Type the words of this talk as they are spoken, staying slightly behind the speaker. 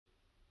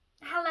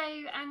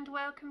and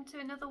welcome to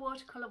another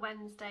Watercolour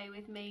Wednesday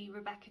with me,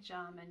 Rebecca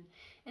Jarman.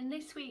 In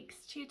this week's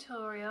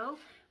tutorial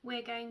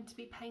we're going to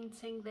be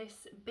painting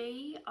this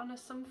bee on a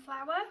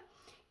sunflower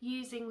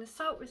using the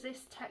salt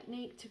resist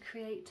technique to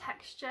create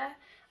texture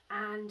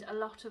and a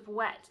lot of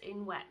wet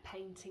in wet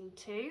painting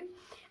too.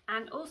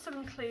 And also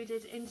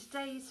included in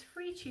today's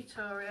free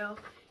tutorial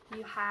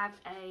you have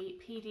a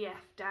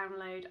PDF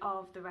download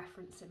of the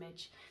reference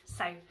image.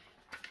 So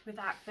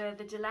without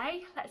further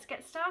delay, let's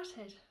get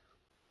started.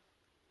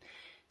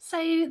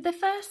 So the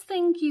first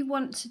thing you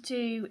want to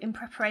do in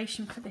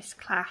preparation for this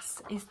class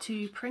is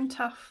to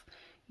print off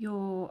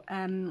your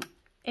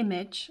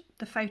image,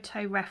 the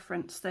photo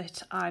reference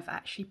that I've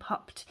actually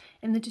popped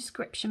in the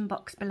description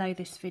box below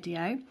this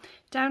video.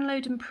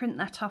 Download and print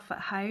that off at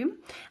home,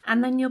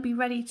 and then you'll be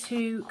ready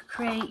to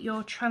create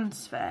your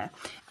transfer.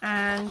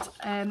 And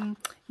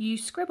you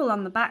scribble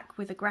on the back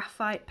with a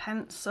graphite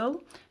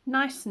pencil,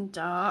 nice and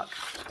dark.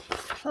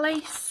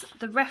 Place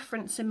the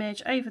reference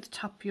image over the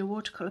top of your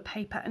watercolour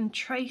paper and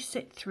trace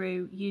it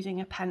through using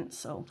a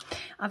pencil.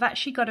 I've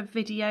actually got a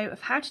video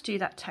of how to do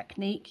that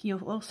technique.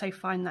 You'll also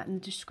find that in the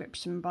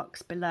description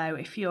box below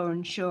if you're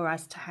unsure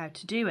as to how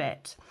to do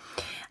it.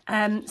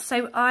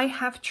 So I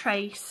have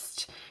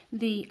traced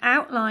the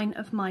outline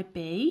of my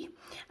bee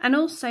and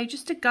also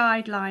just a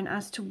guideline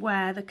as to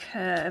where the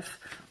curve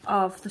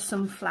of the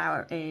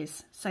sunflower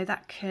is, so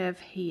that curve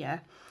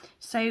here.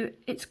 So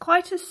it's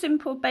quite a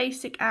simple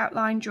basic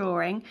outline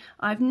drawing.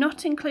 I've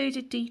not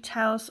included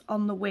details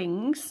on the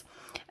wings.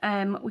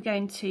 We're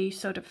going to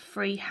sort of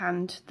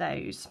freehand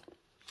those.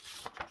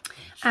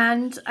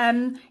 And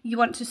you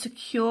want to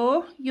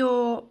secure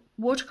your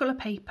watercolour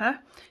paper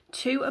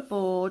to a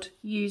board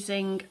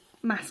using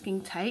masking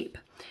tape.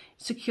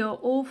 Secure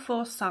all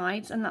four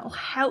sides, and that will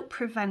help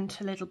prevent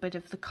a little bit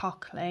of the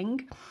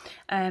cockling.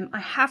 I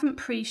haven't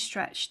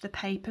pre-stretched the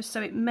paper,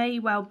 so it may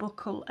well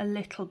buckle a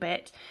little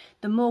bit.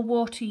 The more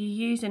water you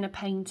use in a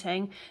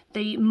painting,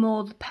 the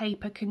more the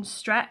paper can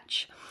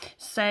stretch.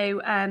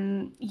 So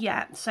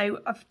yeah,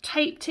 so I've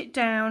taped it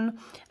down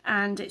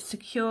and it's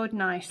secured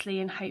nicely,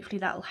 and hopefully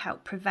that will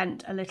help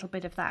prevent a little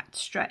bit of that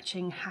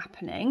stretching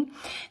happening.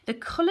 The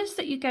colours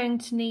that you're going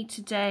to need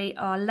today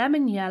are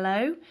lemon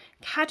yellow,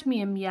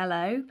 cadmium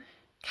yellow,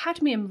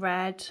 cadmium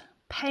red,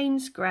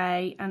 Payne's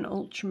grey and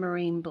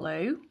ultramarine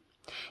blue.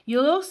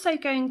 You're also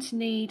going to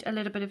need a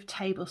little bit of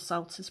table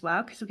salt as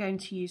well, because we're going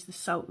to use the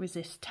salt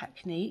resist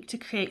technique to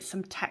create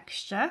some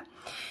texture.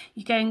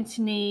 You're going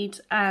to need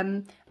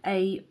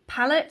a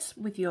palette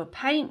with your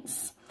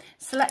paints,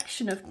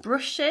 selection of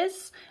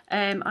brushes.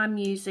 I'm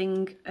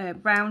using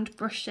round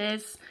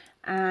brushes,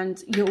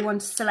 and you'll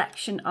want a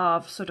selection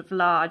of sort of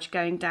large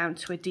going down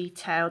to a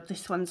detailed.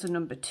 This one's a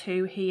number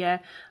 2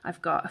 here.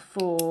 I've got a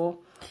 4,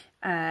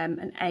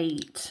 an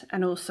 8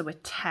 and also a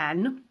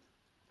 10.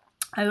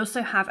 I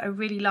also have a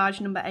really large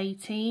number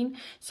 18,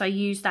 so I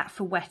use that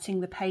for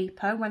wetting the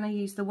paper when I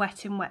use the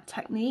wet in wet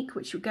technique,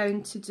 which we're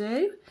going to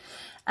do.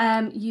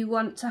 You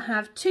want to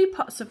have 2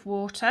 pots of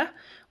water,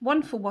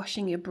 one for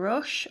washing your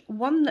brush,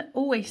 one that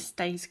always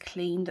stays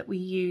clean that we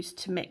use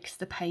to mix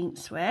the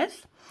paints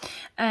with.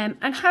 And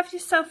have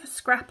yourself a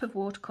scrap of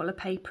watercolour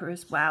paper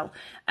as well,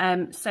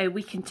 so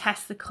we can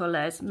test the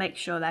colours, make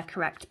sure they're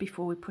correct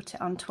before we put it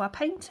onto our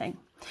painting.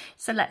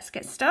 So let's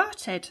get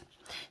started.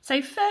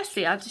 So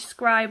firstly, I'll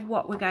describe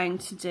what we're going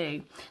to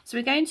do. So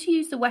we're going to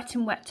use the wet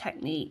and wet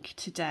technique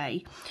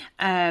today,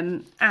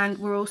 and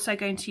we're also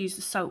going to use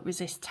the salt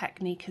resist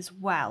technique as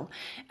well.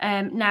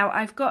 Now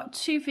I've got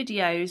 2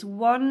 videos,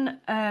 one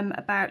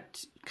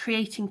about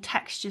creating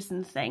textures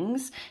and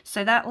things,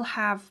 so that will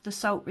have the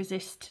salt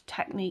resist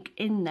technique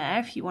in there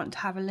if you want to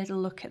have a little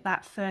look at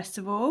that first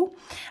of all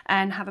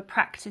and have a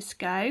practice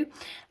go.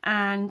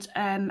 And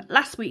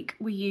last week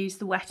we used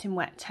the wet in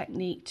wet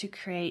technique to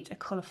create a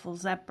colourful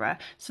zebra,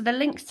 so the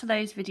links to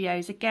those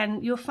videos,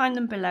 again, you'll find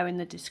them below in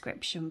the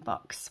description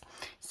box,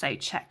 so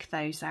check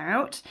those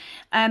out.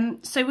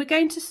 So we're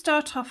going to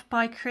start off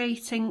by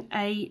creating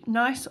a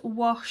nice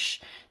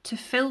wash to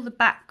fill the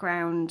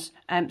background,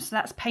 so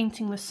that's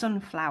painting the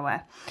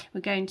sunflower.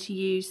 We're going to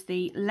use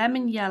the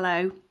lemon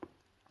yellow,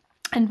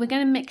 and we're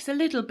going to mix a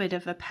little bit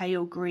of a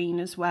pale green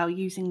as well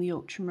using the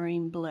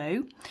ultramarine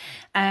blue,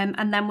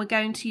 and then we're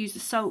going to use the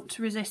salt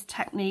resist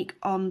technique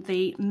on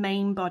the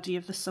main body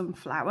of the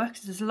sunflower,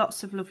 because there's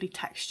lots of lovely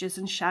textures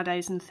and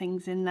shadows and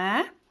things in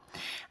there.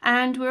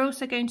 And we're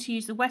also going to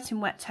use the wet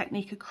and wet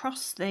technique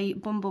across the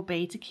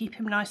bumblebee to keep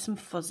him nice and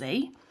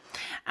fuzzy.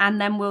 And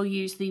then we'll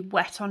use the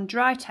wet on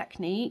dry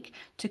technique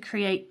to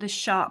create the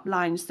sharp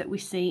lines that we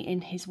see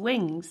in his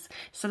wings.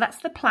 So that's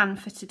the plan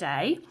for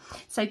today.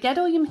 So get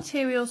all your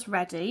materials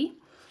ready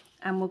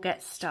and we'll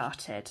get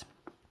started.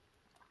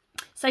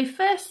 So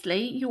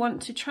firstly, you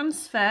want to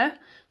transfer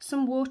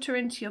some water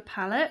into your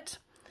palette,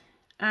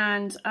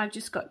 and I've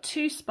just got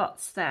 2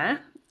 spots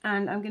there,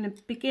 and I'm going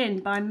to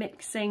begin by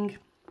mixing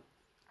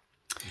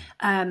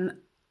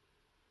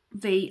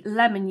the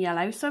lemon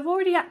yellow. So I've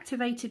already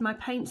activated my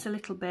paints a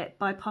little bit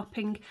by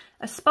popping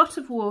a spot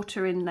of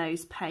water in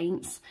those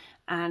paints,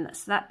 and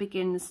so that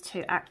begins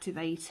to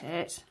activate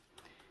it.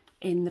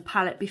 in the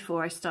palette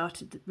before I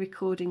started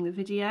recording the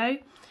video.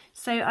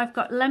 So I've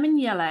got lemon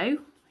yellow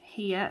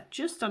here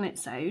just on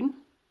its own.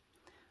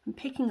 I'm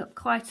picking up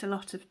quite a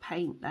lot of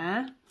paint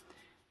there.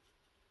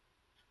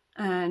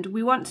 And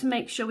we want to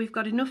make sure we've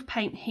got enough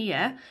paint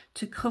here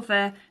to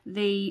cover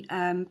the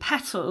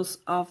petals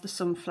of the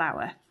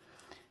sunflower.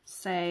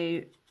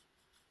 So,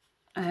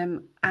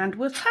 and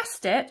we'll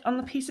test it on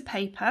the piece of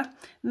paper,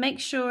 make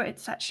sure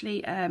it's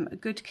actually a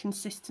good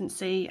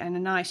consistency and a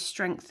nice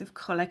strength of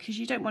colour, because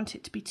you don't want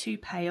it to be too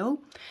pale.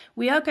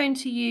 We are going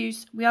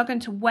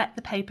to wet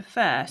the paper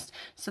first,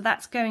 so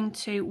that's going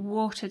to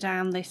water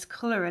down this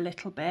colour a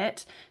little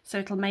bit, so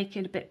it'll make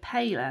it a bit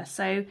paler.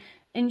 So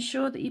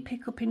ensure that you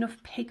pick up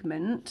enough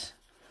pigment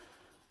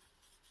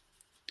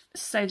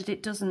so that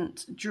it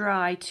doesn't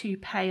dry too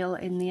pale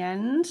in the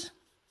end.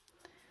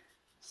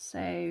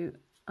 So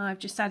I've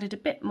just added a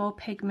bit more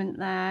pigment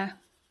there,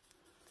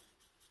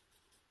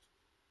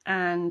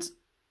 and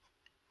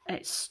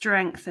it's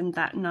strengthened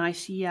that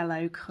nice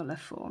yellow colour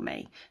for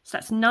me. So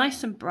that's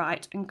nice and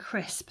bright and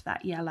crisp,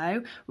 that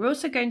yellow. We're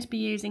also going to be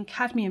using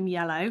cadmium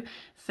yellow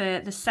for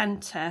the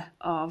centre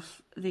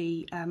of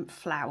the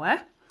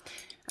flower.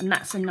 And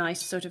that's a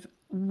nice sort of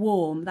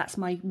warm, that's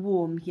my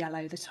warm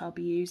yellow that I'll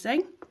be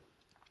using.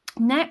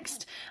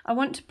 Next, I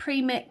want to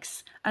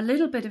pre-mix a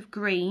little bit of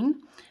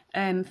green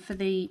for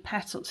the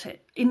petals.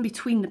 In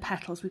between the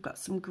petals, we've got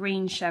some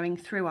green showing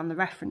through on the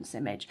reference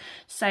image.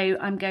 So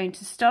I'm going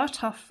to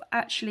start off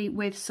actually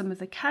with some of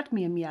the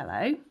cadmium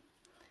yellow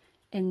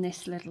in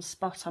this little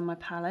spot on my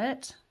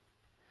palette.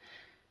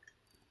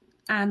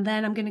 And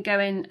then I'm going to go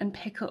in and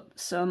pick up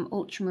some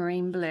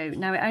ultramarine blue.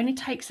 Now it only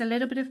takes a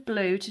little bit of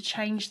blue to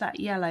change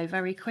that yellow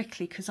very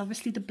quickly, because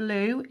obviously the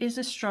blue is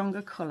a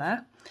stronger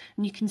colour.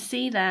 And you can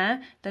see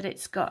there that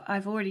it's got,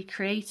 I've already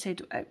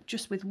created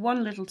just with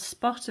one little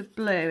spot of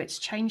blue, it's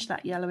changed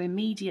that yellow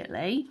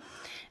immediately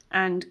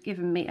and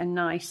given me a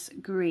nice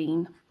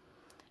green.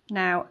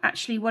 Now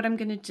actually what I'm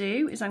going to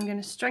do is I'm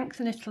going to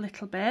strengthen it a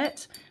little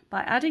bit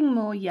by adding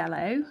more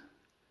yellow.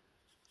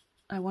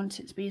 I want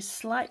it to be a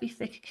slightly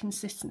thicker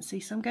consistency,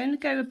 so I'm going to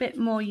go a bit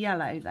more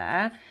yellow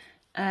there,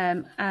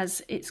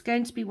 as it's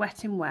going to be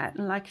wet in wet,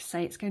 and like I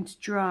say, it's going to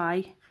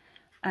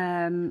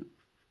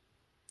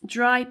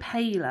dry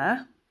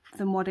paler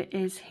than what it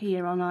is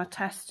here on our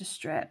tester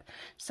strip.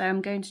 So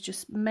I'm going to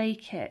just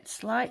make it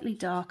slightly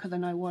darker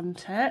than I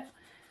want it,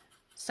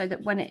 so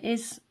that when it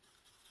is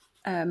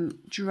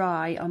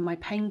dry on my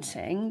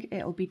painting,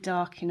 it'll be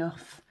dark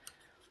enough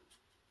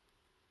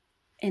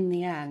in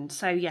the end.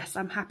 So yes,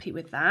 I'm happy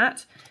with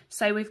that.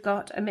 So we've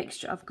got a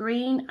mixture of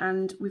green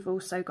and we've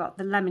also got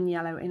the lemon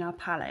yellow in our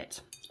palette.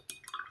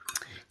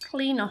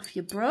 Clean off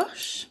your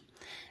brush,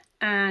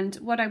 and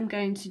what I'm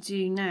going to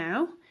do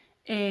now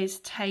is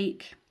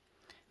take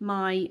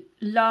my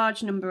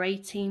large number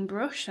 18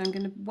 brush. I'm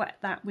going to wet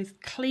that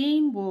with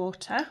clean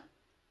water,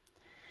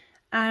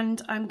 and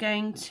I'm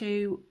going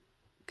to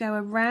go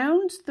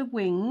around the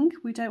wing.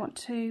 We don't want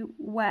to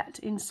wet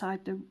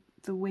inside the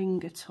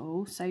wing at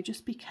all, so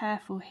just be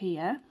careful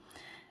here,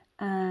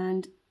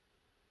 and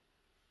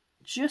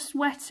just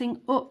wetting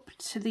up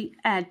to the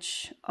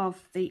edge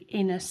of the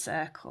inner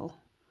circle.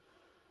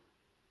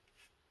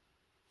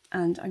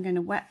 And I'm going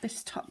to wet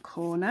this top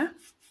corner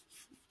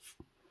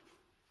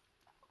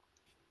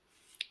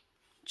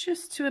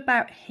just to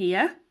about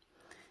here.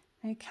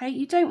 Okay,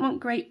 you don't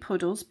want great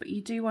puddles, but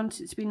you do want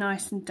it to be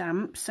nice and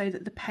damp so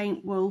that the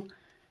paint will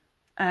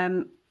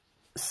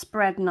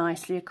spread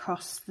nicely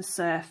across the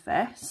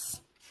surface.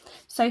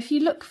 So if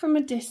you look from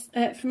an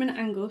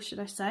angle, should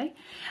I say,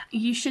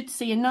 you should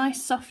see a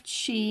nice soft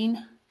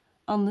sheen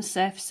on the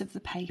surface of the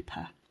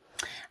paper.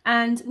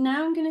 And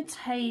now I'm going to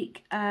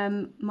take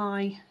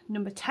my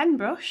number 10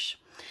 brush.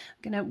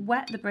 I'm going to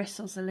wet the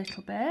bristles a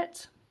little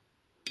bit,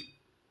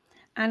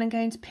 and I'm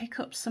going to pick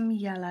up some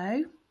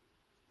yellow,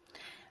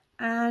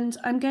 and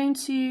I'm going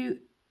to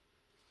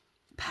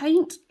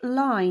paint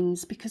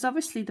lines, because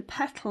obviously the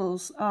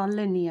petals are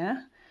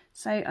linear,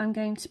 so I'm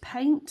going to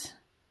paint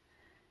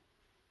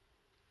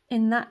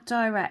in that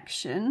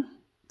direction,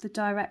 the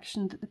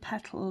direction that the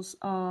petals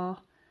are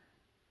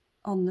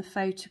on the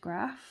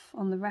photograph,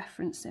 on the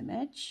reference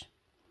image.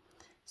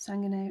 So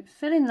I'm going to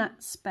fill in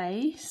that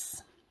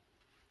space,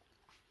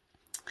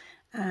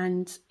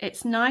 and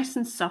it's nice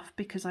and soft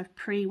because I've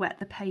pre-wet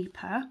the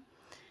paper.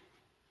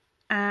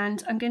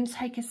 And I'm going to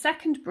take a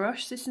second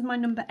brush. This is my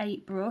number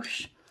 8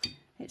 brush.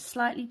 It's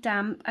slightly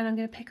damp, and I'm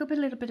going to pick up a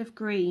little bit of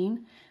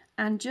green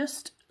and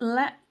just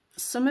let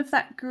some of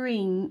that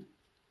green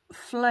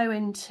flow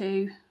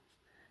into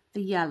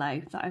the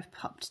yellow that I've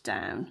popped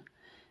down.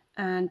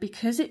 And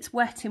because it's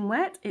wet in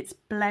wet, it's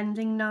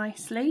blending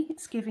nicely.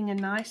 It's giving a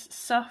nice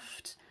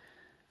soft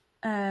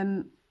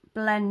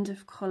blend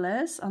of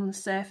colours on the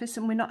surface,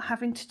 and we're not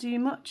having to do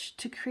much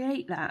to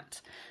create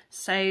that.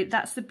 So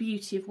that's the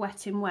beauty of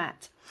wet in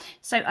wet.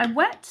 So I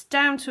wet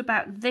down to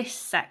about this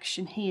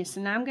section here, so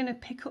now I'm going to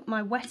pick up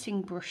my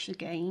wetting brush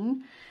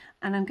again,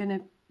 and I'm going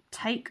to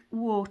take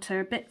water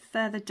a bit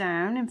further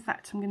down. In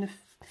fact, I'm going to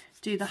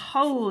do the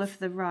whole of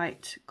the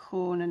right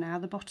corner now,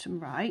 the bottom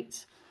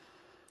right,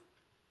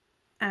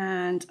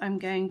 and I'm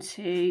going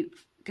to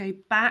go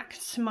back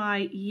to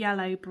my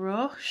yellow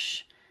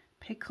brush,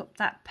 pick up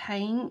that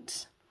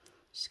paint,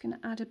 just going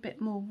to add a bit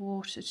more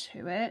water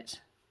to it,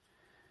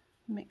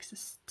 mix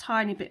a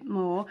tiny bit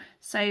more.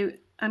 So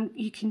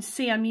you can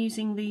see I'm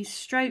using these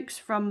strokes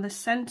from the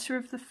centre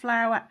of the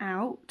flower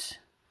out,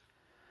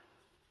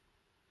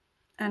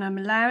 and I'm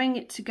allowing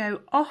it to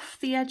go off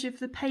the edge of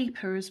the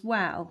paper as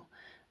well,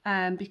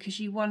 because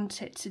you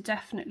want it to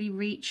definitely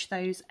reach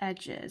those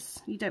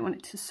edges. You don't want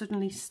it to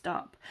suddenly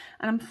stop.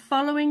 And I'm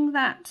following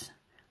that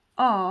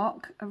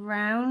arc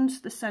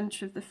around the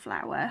centre of the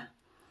flower,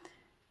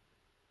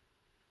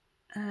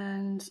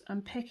 and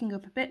I'm picking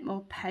up a bit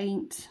more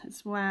paint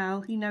as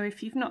well. You know,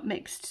 if you've not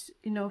mixed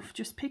enough,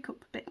 just pick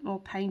up a bit more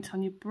paint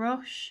on your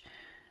brush.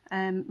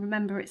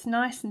 Remember, it's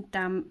nice and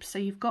damp, so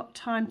you've got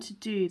time to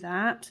do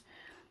that.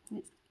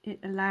 It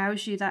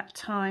allows you that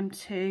time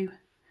to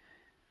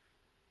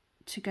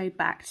go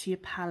back to your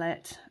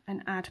palette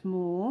and add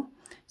more.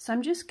 So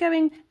I'm just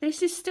going,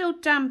 this is still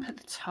damp at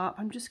the top,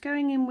 I'm just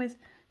going in with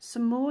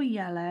some more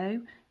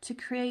yellow to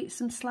create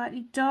some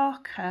slightly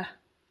darker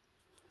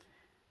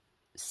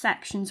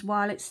sections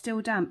while it's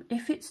still damp.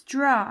 If it's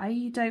dry,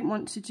 you don't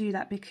want to do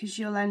that because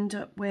you'll end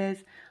up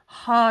with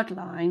hard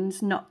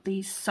lines, not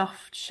these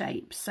soft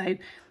shapes. So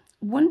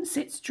once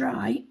it's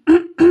dry,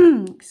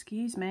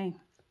 excuse me,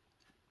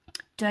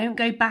 don't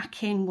go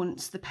back in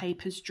once the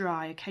paper's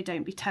dry, okay?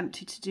 Don't be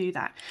tempted to do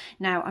that.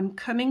 Now I'm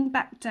coming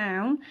back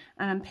down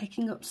and I'm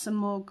picking up some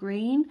more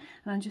green,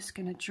 and I'm just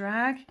going to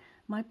drag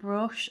my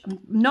brush. I'm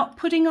not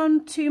putting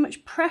on too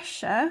much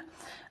pressure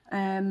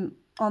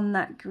on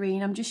that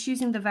green. I'm just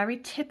using the very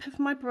tip of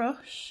my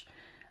brush,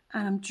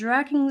 and I'm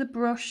dragging the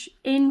brush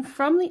in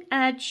from the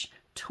edge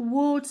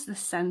towards the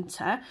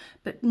centre,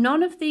 but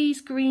none of these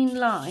green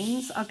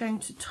lines are going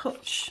to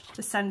touch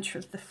the centre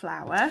of the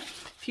flower.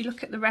 If you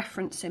look at the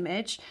reference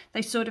image,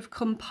 they sort of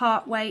come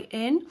part way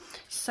in,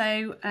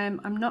 so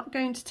I'm not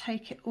going to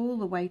take it all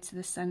the way to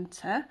the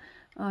centre.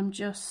 I'm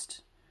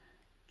just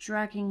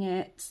dragging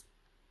it,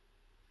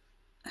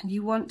 and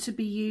you want to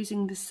be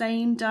using the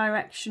same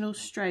directional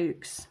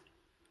strokes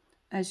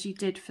as you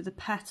did for the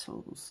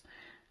petals.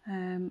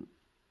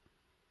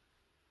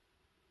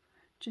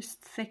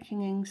 Just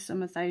thickening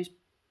some of those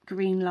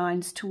green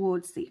lines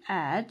towards the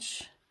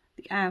edge,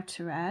 the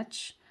outer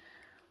edge,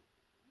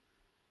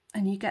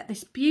 and you get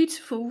this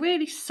beautiful,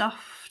 really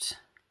soft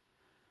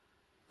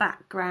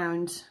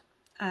background,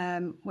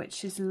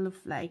 which is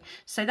lovely.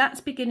 So that's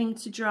beginning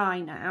to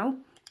dry now.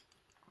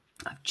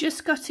 I've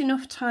just got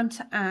enough time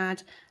to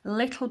add a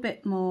little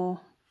bit more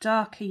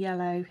darker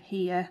yellow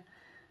here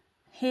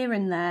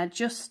and there,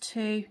 just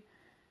to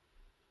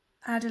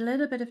add a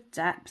little bit of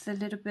depth, a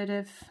little bit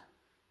of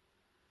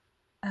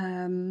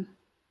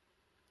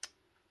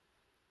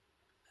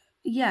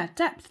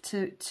depth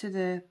to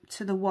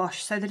the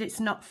wash, so that it's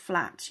not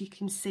flat. You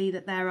can see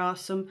that there are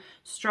some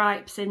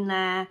stripes in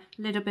there,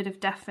 a little bit of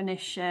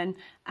definition,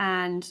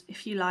 and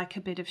if you like,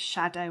 a bit of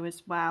shadow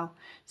as well.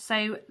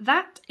 So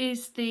that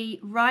is the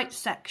right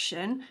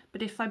section,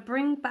 but if I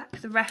bring back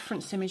the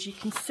reference image, you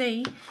can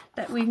see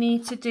that we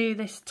need to do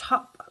this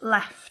top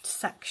left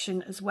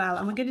section as well,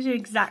 and we're going to do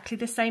exactly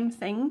the same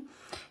thing.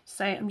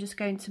 So I'm just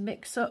going to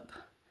mix up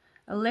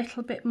a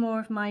little bit more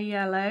of my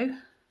yellow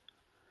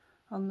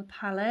on the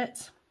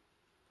palette,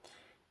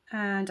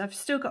 and I've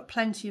still got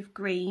plenty of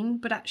green,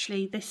 but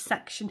actually this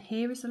section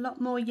here is a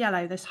lot more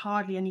yellow. There's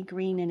hardly any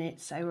green in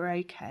it, so we're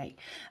okay.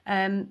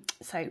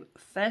 So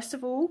first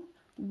of all,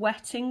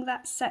 wetting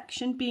that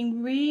section,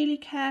 being really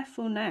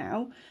careful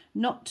now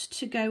not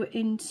to go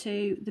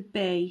into the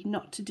bee,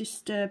 not to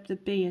disturb the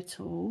bee at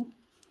all.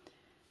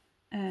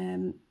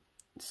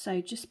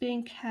 So just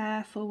being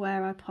careful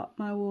where I pop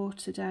my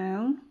water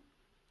down,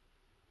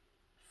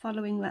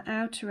 following the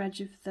outer edge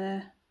of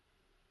the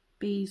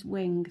bee's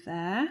wing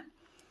there,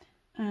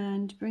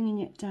 and bringing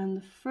it down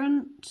the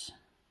front.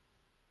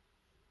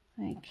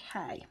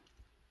 Okay,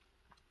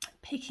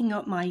 picking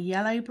up my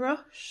yellow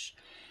brush,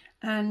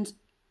 and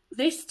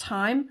this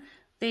time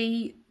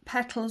the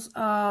petals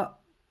are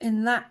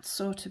in that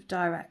sort of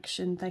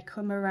direction. They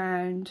come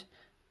around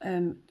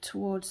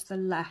towards the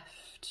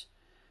left.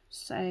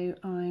 So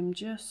I'm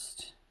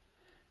just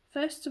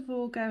first of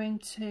all going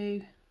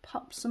to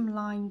pop some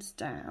lines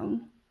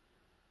down,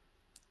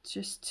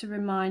 just to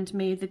remind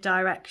me of the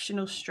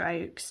directional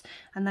strokes,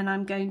 and then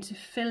I'm going to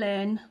fill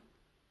in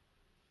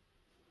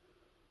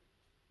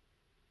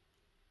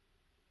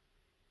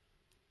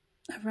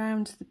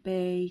around the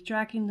bee,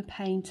 dragging the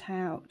paint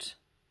out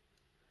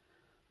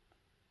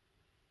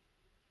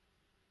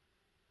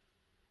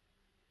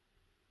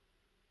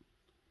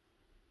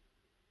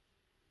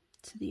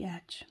to the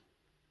edge.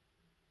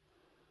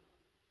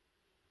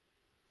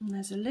 And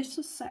there's a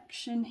little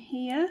section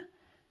here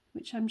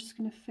which I'm just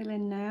going to fill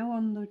in now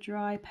on the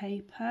dry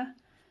paper.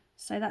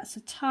 So that's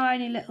a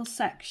tiny little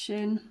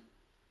section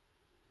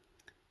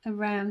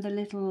around the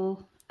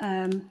little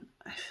the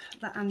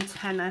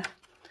antenna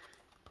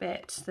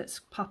bit that's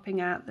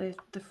popping out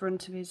the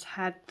front of his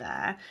head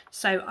there.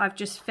 So I've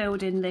just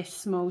filled in this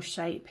small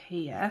shape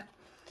here.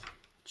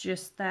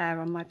 just there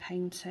on my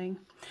painting.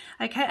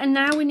 Okay, and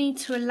now we need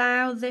to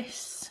allow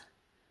this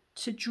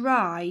to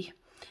dry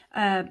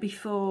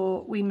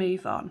before we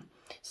move on.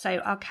 So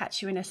I'll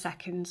catch you in a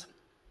second.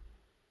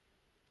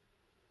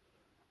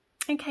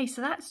 Okay,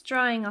 so that's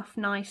drying off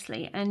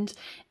nicely, and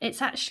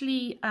it's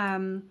actually,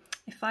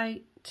 if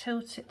I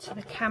tilt it to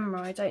the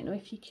camera, I don't know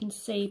if you can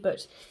see,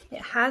 but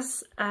it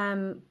has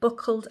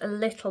buckled a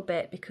little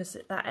bit because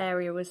that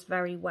area was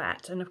very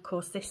wet, and of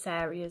course this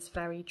area is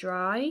very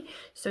dry,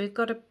 so we've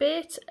got a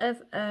bit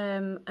of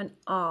an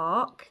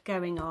arc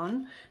going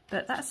on,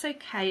 but that's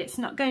okay. It's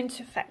not going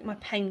to affect my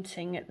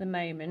painting at the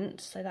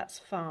moment, so that's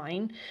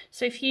fine.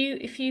 So if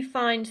you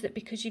find that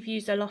because you've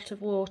used a lot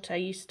of water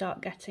you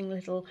start getting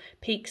little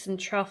peaks and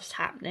troughs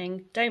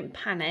happening, don't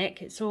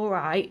panic, it's all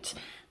right.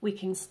 We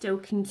can still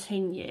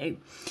continue.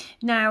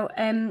 Now,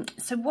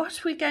 so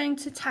what we're going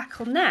to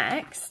tackle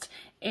next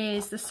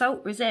is the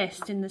salt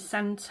resist in the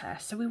centre.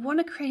 So we want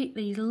to create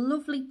these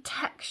lovely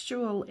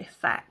textural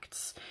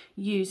effects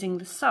using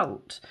the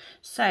salt.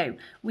 So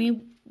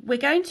we're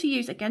going to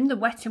use, again, the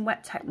wet in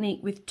wet technique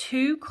with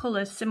two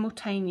colours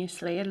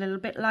simultaneously, a little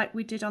bit like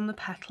we did on the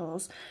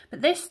petals.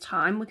 But this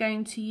time we're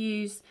going to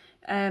use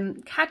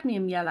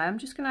cadmium yellow. I'm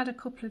just going to add a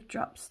couple of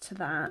drops to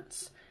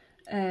that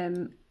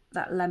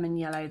lemon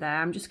yellow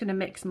there. I'm just going to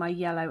mix my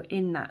yellow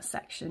in that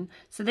section.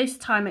 So this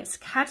time it's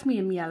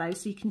cadmium yellow,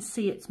 so you can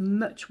see it's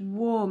much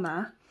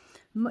warmer,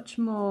 much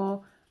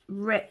more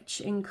rich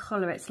in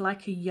colour. It's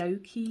like a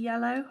yolky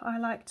yellow, I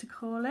like to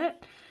call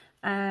it.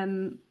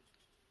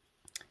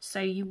 So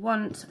you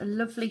want a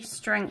lovely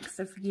strength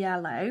of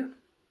yellow.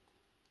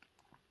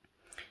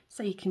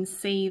 So you can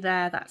see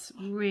there, that's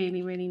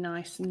really, really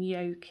nice and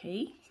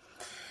yolky.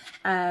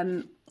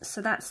 So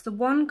that's the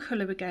one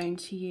colour we're going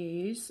to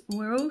use.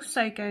 We're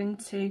also going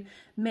to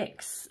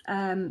mix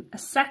a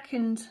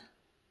second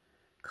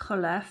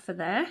colour for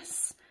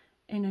this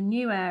in a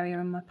new area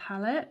on my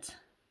palette,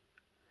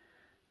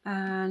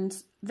 and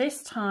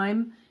this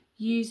time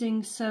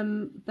using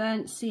some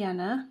burnt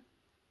sienna.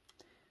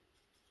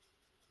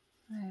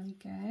 There we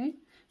go,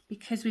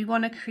 because we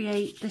want to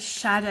create the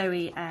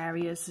shadowy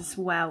areas as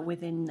well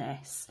within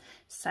this.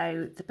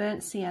 So the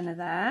burnt sienna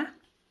there,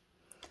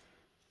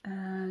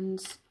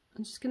 and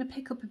I'm just going to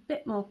pick up a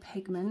bit more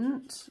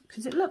pigment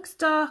because it looks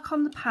dark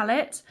on the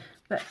palette,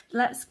 but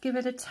let's give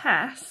it a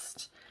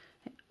test.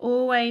 It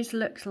always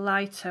looks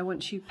lighter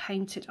once you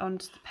paint it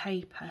onto the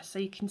paper. So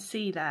you can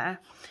see there,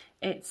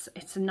 it's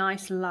a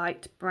nice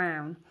light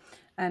brown.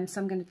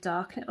 So I'm going to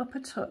darken it up a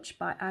touch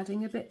by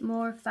adding a bit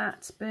more of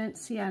that burnt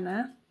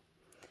sienna.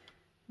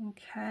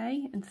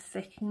 Okay, and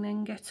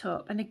thickening it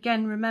up. And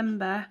again,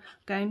 remember, I'm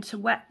going to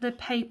wet the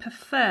paper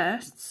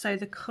first, so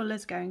the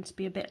colour's going to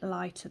be a bit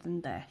lighter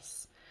than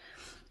this.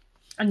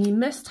 And you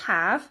must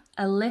have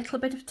a little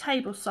bit of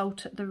table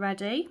salt at the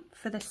ready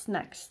for this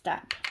next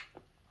step.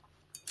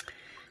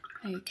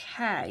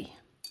 Okay,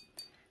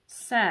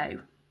 so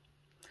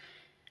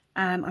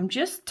I'm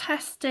just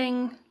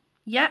testing.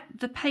 Yep,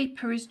 the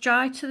paper is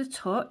dry to the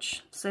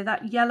touch, so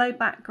that yellow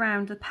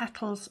background, the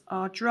petals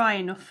are dry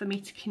enough for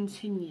me to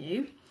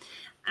continue.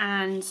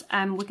 And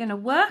we're going to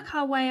work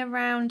our way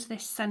around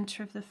this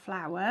centre of the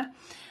flower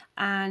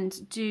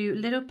and do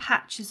little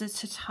patches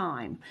at a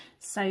time.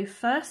 So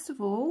first of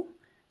all,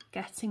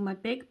 getting my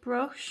big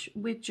brush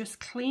with just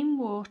clean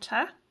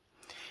water,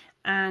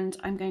 and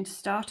I'm going to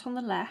start on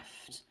the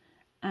left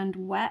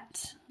and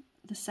wet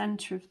the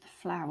centre of the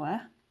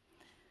flower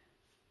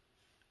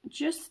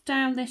just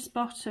down this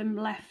bottom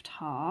left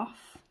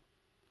half.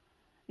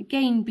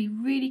 Again, be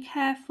really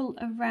careful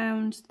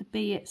around the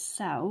bee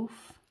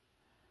itself,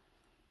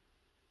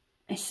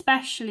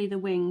 especially the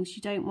wings.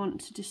 You don't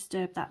want to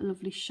disturb that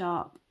lovely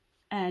sharp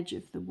edge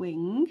of the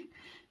wing.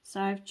 So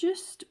I've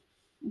just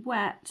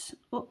wet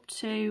up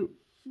to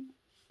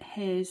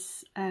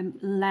his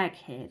leg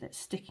here that's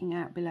sticking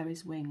out below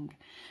his wing.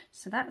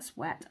 So that's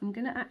wet. I'm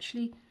going to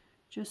actually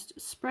just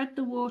spread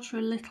the water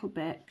a little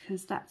bit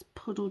because that's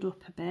puddled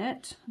up a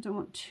bit. I don't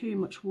want too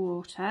much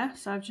water,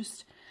 so I've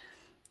just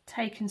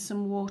taken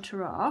some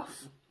water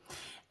off.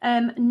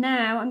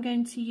 Now I'm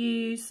going to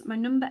use my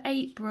number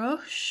 8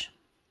 brush,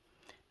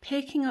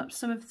 picking up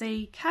some of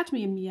the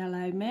cadmium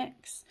yellow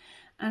mix,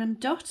 and I'm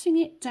dotting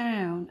it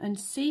down, and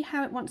see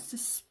how it wants to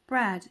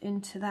spread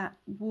into that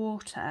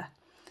water.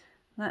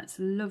 That's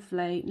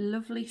lovely,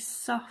 lovely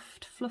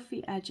soft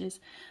fluffy edges.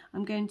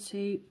 I'm going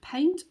to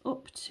paint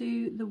up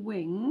to the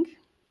wing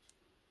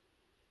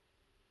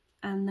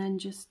and then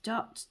just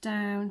dot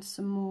down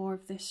some more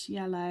of this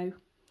yellow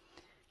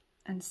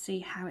and see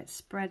how it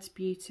spreads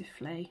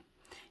beautifully.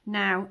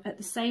 Now at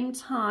the same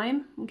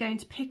time I'm going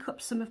to pick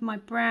up some of my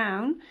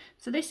brown.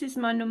 So this is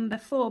my number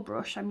 4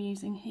 brush I'm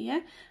using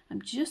here.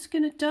 I'm just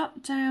going to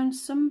dot down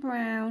some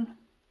brown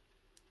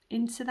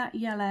into that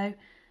yellow,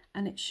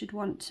 and it should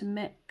want to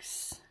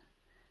mix,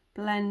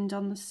 blend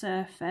on the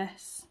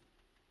surface.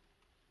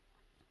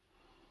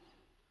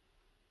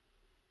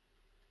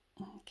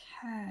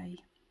 Okay.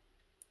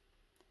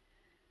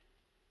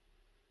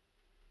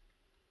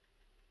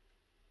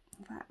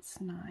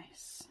 That's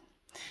nice.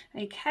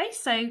 Okay,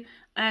 so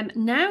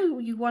now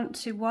you want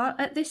to, while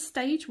at this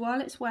stage,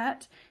 while it's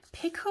wet,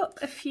 pick up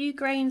a few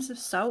grains of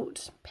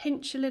salt,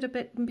 pinch a little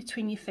bit in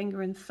between your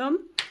finger and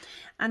thumb,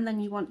 and then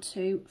you want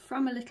to,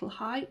 from a little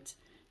height,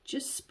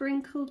 just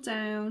sprinkle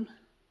down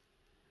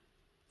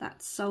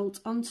that salt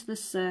onto the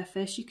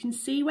surface. You can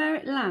see where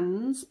it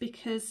lands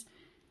because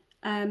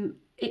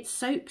it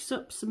soaks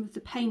up some of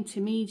the paint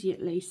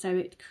immediately, so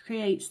it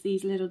creates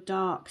these little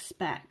dark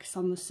specks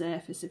on the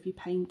surface of your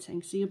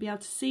painting. So you'll be able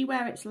to see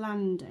where it's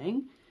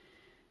landing.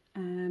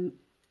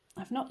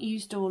 I've not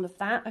used all of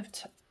that. I've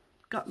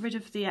got rid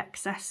of the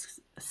excess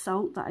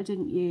salt that I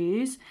didn't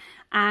use.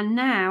 And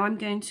now I'm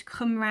going to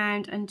come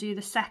round and do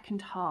the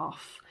second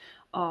half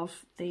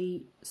of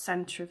the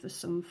centre of the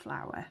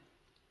sunflower.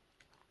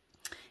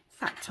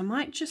 In fact, I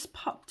might just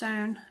pop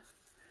down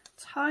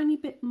a tiny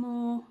bit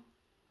more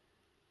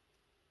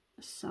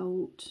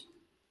salt,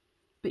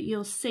 but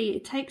you'll see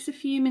it takes a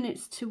few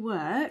minutes to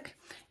work.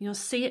 You'll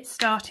see it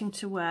starting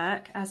to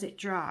work as it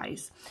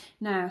dries.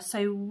 Now,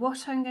 so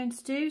what I'm going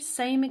to do,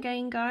 same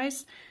again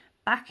guys,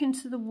 back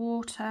into the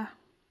water,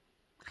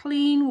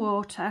 clean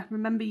water,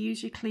 remember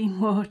use your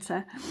clean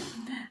water,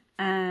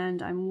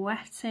 and I'm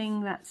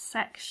wetting that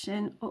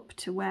section up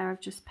to where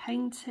I've just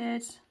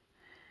painted.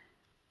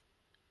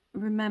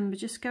 Remember,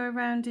 just go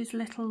around his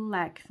little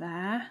leg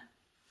there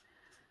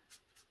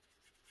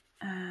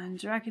and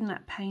dragging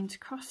that paint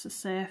across the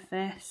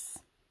surface.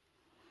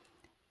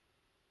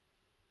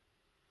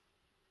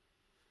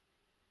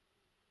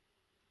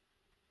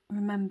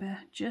 Remember,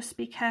 just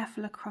be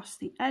careful across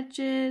the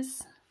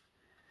edges.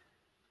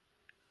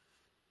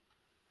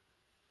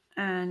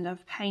 And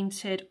I've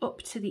painted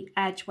up to the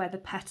edge where the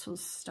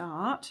petals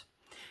start.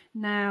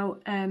 Now,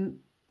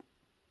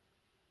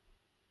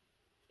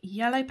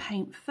 yellow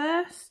paint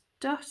first,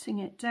 dotting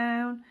it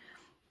down,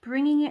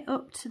 bringing it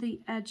up to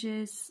the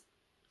edges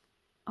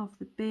of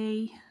the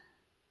bee.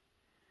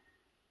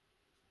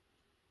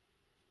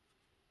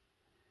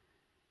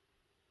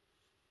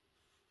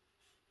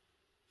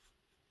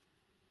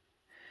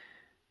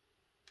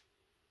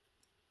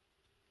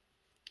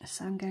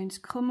 So I'm going to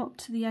come up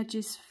to the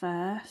edges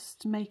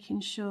first,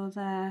 making sure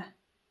they're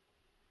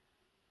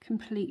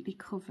completely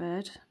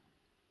covered.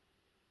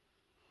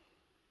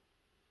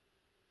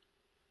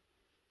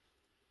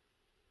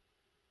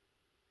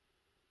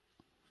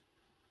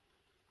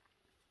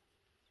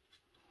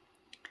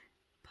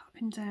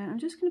 Down. I'm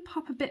just going to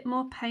pop a bit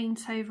more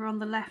paint over on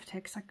the left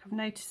here because I've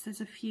noticed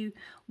there's a few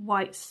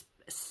white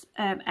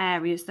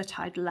areas that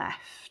I'd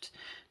left.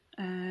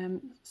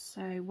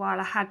 So while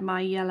I had my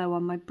yellow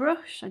on my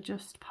brush, I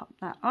just popped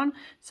that on.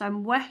 So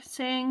I'm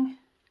wetting,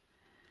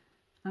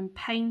 I'm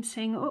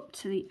painting up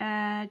to the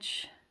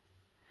edge.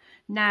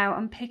 Now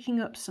I'm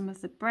picking up some of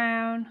the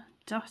brown,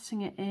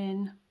 dotting it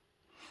in.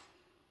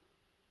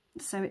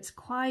 So it's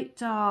quite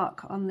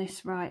dark on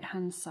this right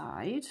hand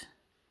side.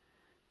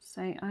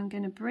 So I'm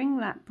going to bring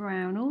that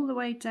brown all the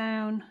way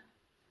down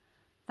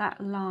that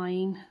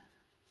line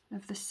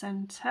of the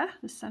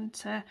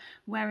centre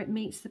where it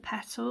meets the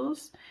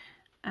petals,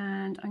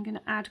 and I'm going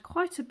to add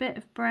quite a bit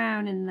of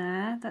brown in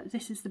there.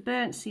 This is the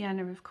burnt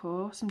sienna, of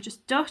course. I'm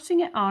just dotting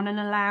it on and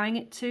allowing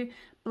it to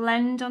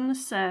blend on the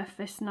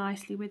surface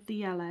nicely with the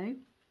yellow.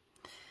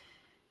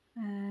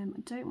 I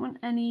don't want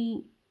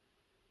any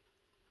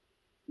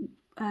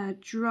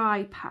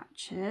dry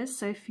patches,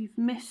 so if you've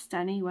missed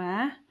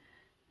anywhere,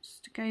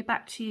 just go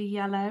back to your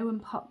yellow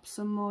and pop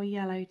some more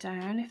yellow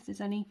down if there's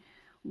any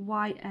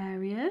white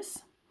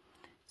areas.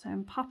 So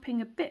I'm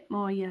popping a bit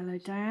more yellow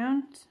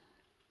down,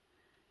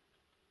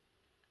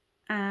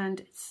 and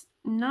it's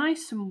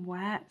nice and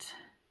wet.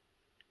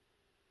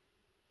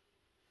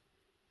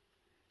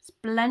 It's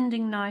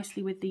blending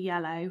nicely with the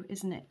yellow,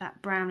 isn't it?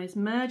 That brown is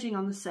merging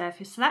on the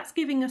surface, so that's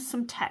giving us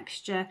some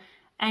texture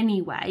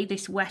anyway,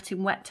 this wet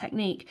in wet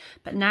technique.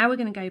 But now we're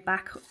going to go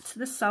back up to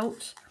the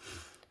salt.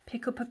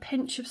 Pick up a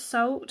pinch of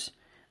salt,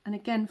 and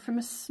again from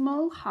a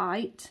small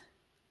height,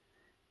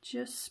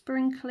 just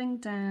sprinkling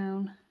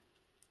down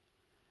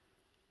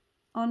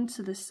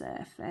onto the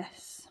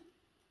surface.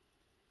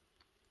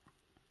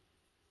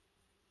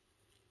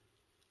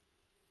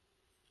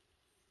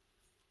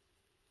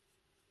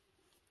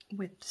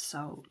 With the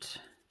salt.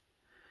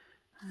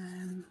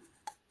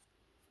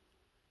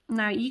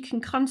 Now you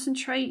can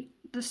concentrate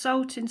the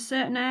salt in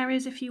certain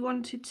areas if you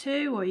wanted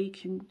to, or you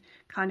can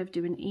kind of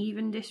do an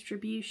even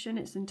distribution.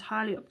 It's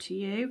entirely up to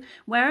you.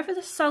 Wherever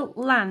the salt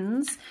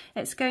lands,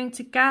 it's going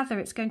to gather,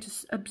 it's going to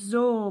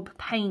absorb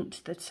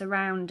paint that's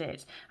around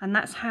it, and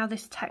that's how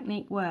this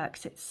technique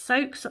works. It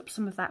soaks up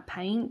some of that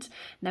paint,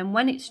 and then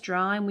when it's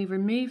dry and we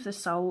remove the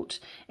salt,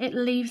 it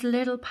leaves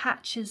little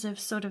patches of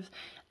sort of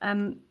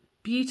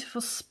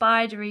beautiful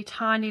spidery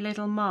tiny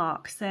little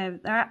marks.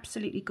 They're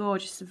absolutely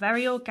gorgeous. They're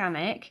very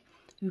organic.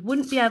 We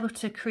wouldn't be able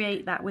to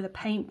create that with a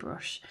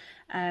paintbrush.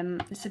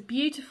 It's a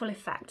beautiful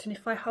effect, and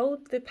if I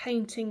hold the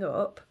painting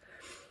up,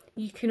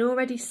 you can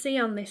already see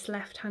on this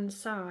left hand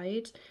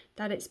side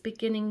that it's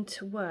beginning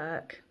to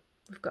work.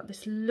 We've got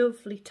this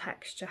lovely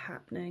texture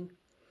happening,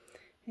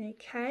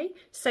 Okay,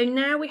 so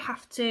now we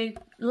have to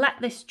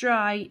let this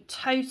dry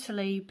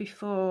totally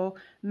before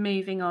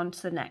moving on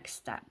to the next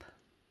step.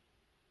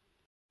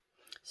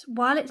 So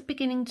while it's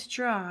beginning to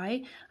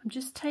dry, I'm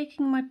just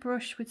taking my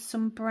brush with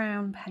some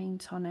brown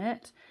paint on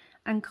it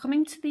and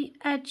coming to the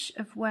edge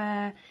of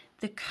where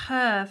the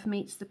curve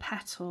meets the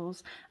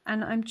petals,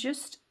 and I'm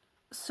just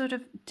sort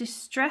of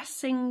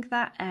distressing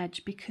that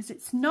edge because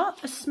it's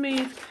not a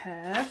smooth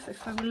curve.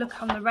 If I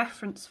look on the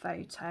reference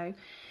photo,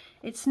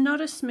 it's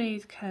not a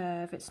smooth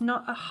curve, it's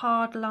not a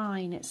hard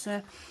line, it's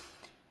a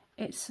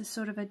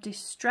sort of a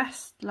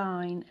distressed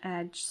line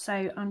edge.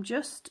 So I'm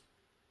just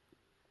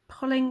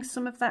pulling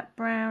some of that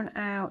brown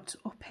out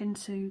up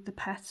into the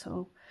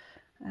petal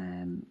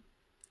a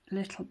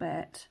little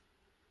bit,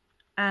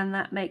 and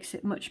that makes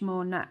it much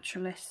more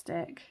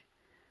naturalistic.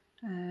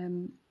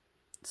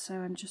 So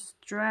I'm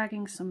just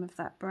dragging some of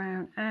that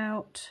brown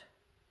out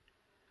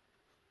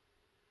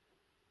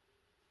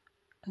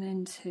and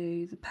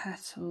into the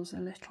petals a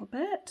little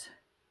bit.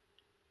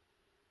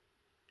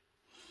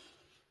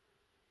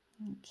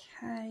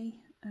 Okay,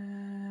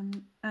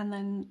 and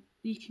then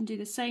you can do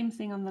the same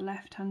thing on the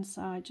left hand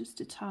side,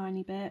 just a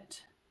tiny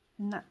bit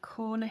in that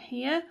corner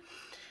here.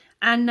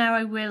 And now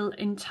I will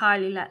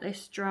entirely let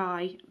this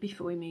dry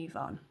before we move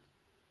on.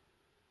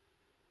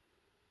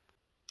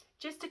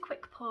 Just a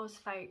quick pause,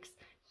 folks.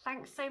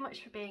 Thanks so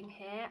much for being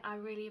here. I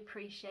really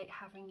appreciate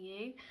having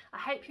you. I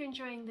hope you're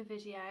enjoying the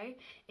video.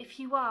 If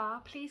you are,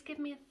 please give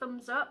me a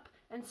thumbs up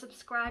and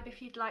subscribe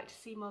if you'd like to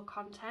see more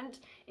content.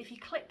 If you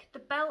click the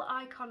bell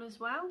icon as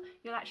well,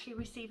 you'll actually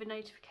receive a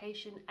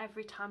notification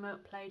every time I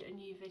upload a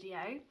new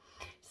video.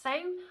 So,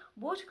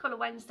 Watercolour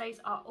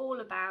Wednesdays are all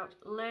about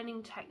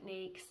learning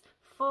techniques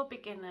for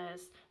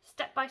beginners,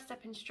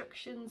 step-by-step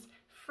instructions,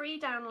 free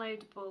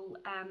downloadable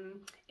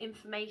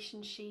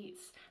information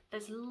sheets.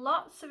 There's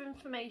lots of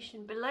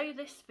information below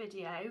this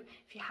video.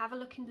 If you have a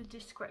look in the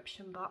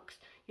description box,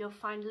 you'll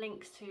find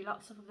links to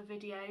lots of other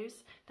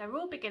videos. They're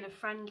all beginner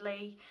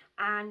friendly,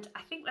 and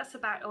I think that's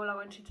about all I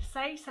wanted to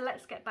say, so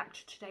let's get back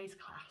to today's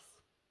class.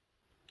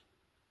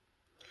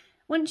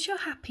 Once you're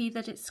happy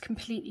that it's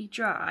completely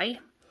dry,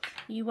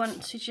 you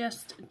want to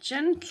just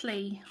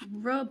gently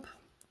rub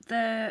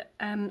the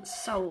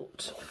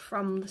salt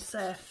from the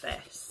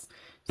surface.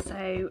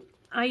 So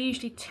I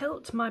usually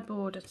tilt my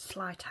board at a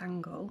slight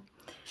angle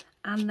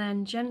and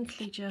then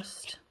gently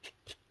just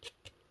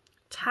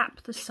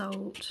tap the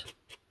salt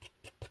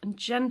and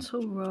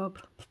gentle rub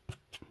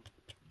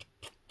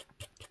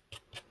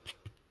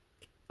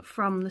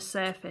from the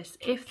surface.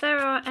 If there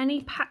are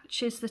any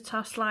patches that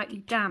are slightly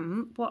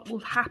damp, what will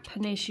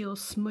happen is you'll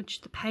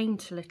smudge the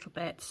paint a little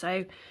bit,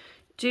 so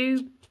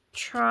do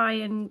try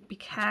and be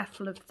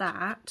careful of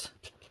that.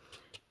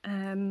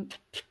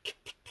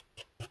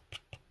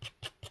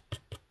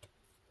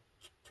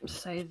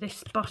 So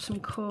this bottom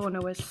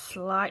corner was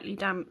slightly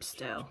damp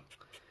still.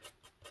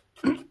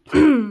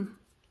 And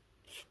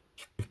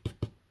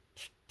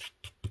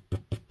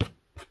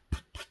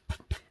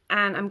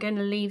I'm going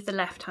to leave the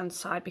left hand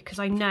side because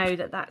I know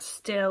that that's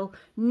still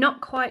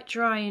not quite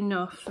dry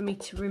enough for me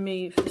to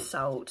remove the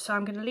salt. So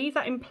I'm going to leave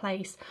that in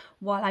place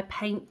while I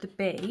paint the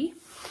bee.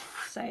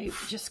 So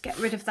just get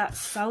rid of that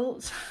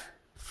salt.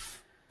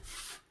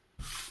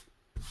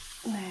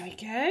 There we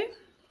go.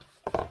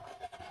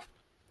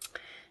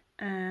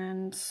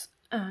 And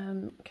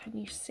can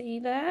you see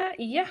there?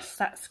 Yes,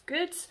 that's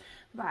good.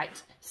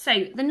 Right,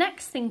 so the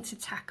next thing to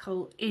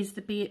tackle is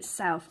the bee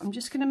itself. I'm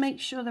just going to make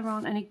sure there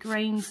aren't any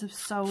grains of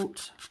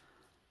salt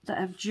that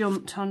have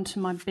jumped onto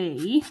my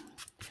bee,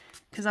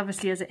 because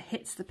obviously as it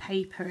hits the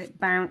paper it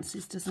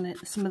bounces, doesn't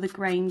it? Some of the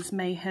grains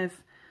may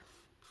have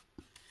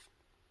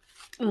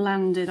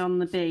landed on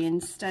the bee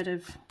instead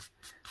of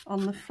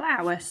on the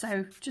flower,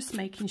 so just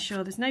making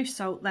sure there's no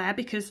salt there,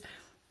 because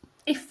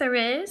if there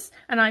is,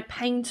 and I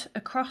paint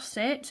across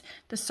it,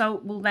 the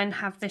salt will then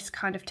have this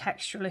kind of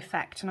textural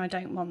effect, and I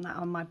don't want that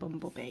on my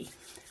bumblebee.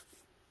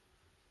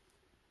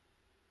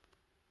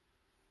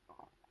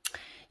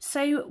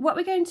 So what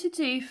we're going to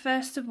do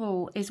first of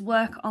all is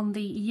work on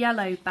the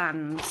yellow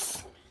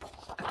bands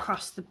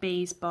across the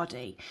bee's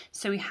body.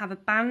 So we have a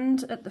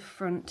band at the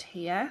front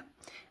here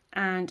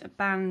and a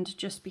band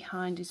just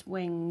behind his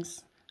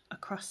wings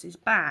across his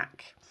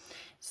back.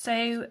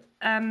 So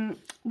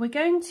we're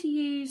going to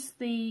use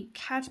the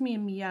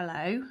cadmium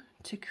yellow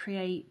to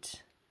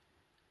create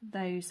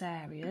those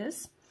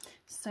areas.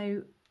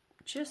 So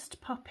just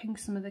popping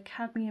some of the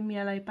cadmium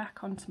yellow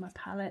back onto my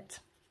palette.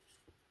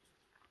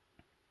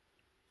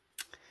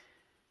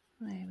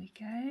 There we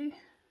go.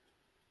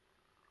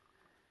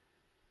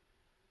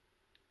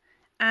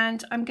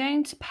 And I'm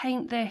going to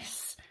paint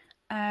this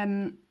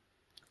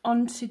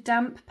onto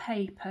damp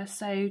paper,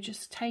 so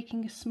just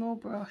taking a small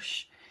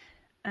brush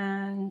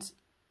and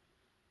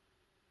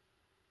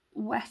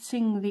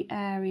wetting the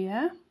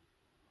area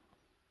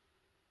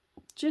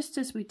just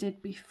as we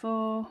did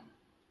before,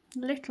 a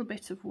little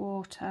bit of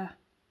water.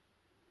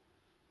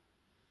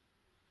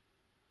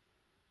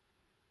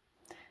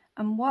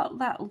 And what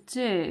that will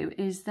do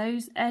is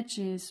those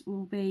edges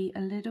will be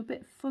a little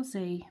bit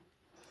fuzzy,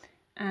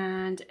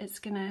 and it's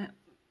going to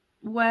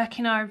work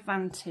in our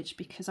advantage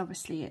because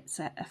obviously it's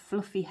a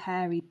fluffy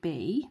hairy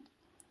bee.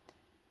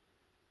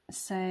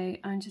 So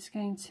I'm just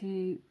going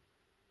to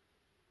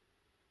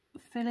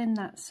fill in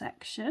that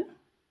section.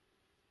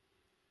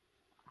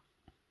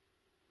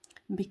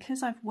 And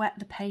because I've wet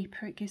the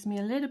paper, it gives me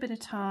a little bit of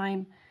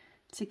time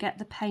to get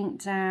the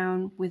paint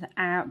down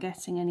without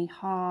getting any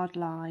hard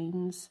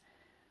lines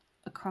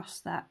across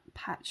that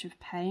patch of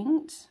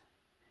paint.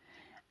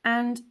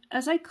 And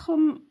as I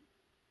come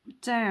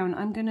down,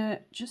 I'm going to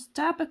just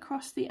dab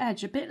across the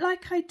edge, a bit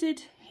like I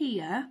did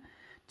here,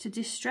 to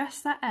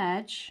distress that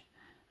edge.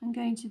 I'm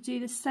going to do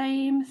the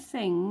same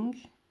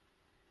thing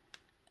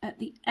at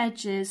the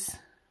edges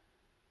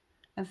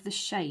of the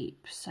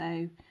shape,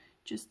 so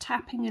just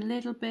tapping a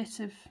little bit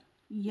of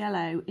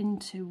yellow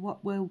into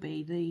what will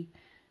be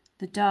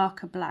the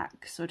darker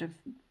black sort of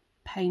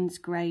Payne's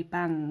grey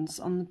bands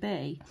on the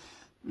bee.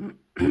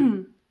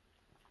 And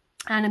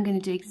I'm going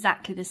to do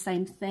exactly the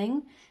same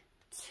thing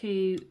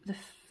to the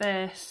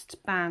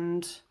first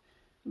band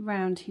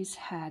around his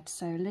head.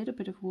 So a little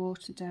bit of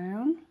water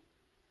down.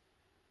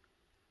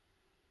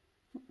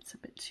 It's a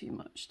bit too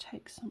much,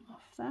 take some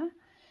off there.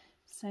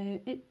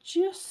 So it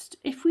just,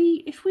 if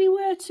we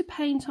were to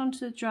paint onto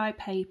the dry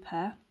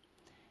paper,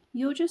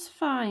 you'll just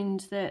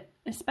find that,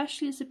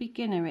 especially as a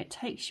beginner, it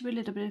takes you a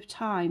little bit of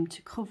time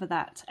to cover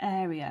that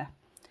area.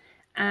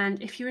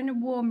 And if you're in a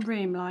warm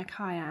room like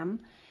I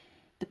am,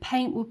 the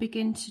paint will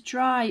begin to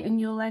dry and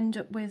you'll end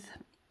up with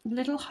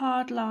little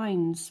hard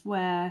lines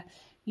where,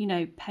 you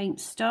know, paint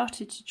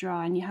started to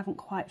dry and you haven't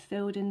quite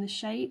filled in the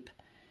shape.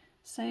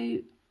 So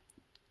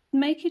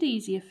make it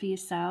easier for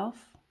yourself.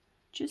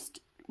 Just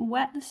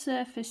wet the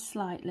surface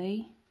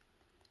slightly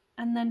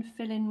and then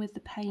fill in with the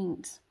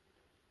paint.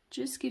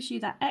 Just gives you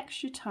that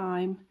extra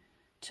time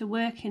to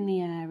work in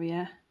the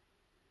area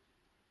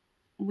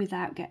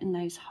without getting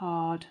those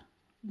hard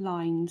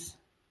lines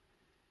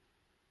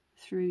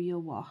through your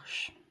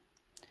wash.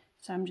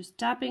 So I'm just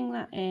dabbing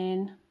that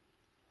in,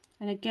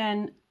 and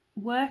again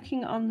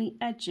working on the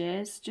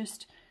edges,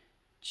 just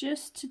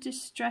to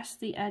distress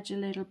the edge a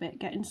little bit,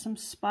 getting some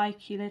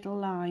spiky little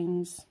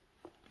lines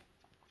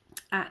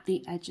at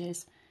the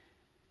edges.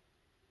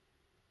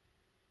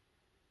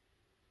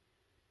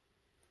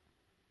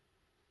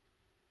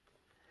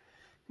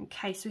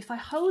 Okay, so if I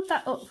hold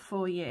that up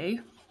for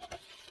you,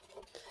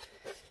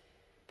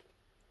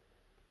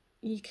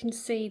 you can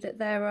see that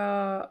there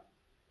are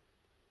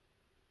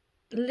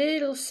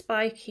little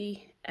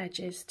spiky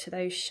edges to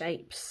those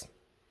shapes.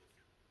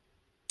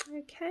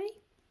 Okay,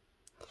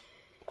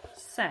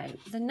 so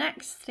the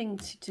next thing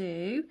to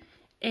do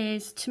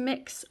is to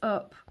mix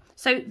up.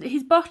 So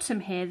his bottom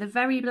here, the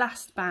very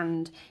last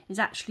band, is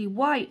actually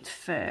white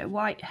fur,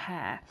 white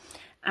hair,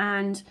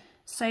 and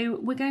so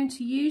we're going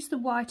to use the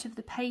white of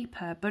the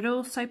paper but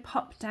also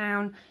pop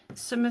down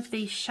some of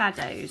these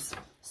shadows.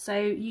 So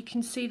you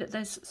can see that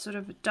there's sort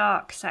of a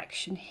dark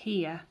section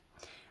here,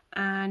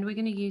 and we're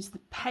going to use the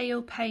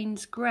pale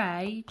Payne's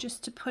grey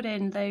just to put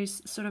in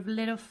those sort of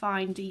little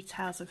fine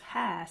details of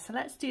hair. So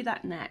let's do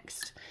that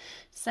next.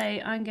 So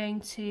I'm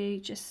going to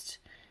just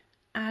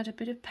add a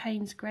bit of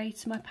Payne's grey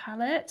to my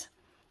palette,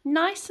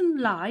 nice and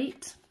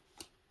light.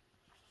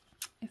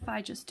 If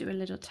I just do a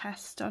little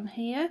test on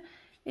here,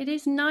 it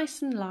is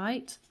nice and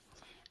light,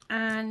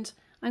 and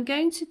I'm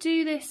going to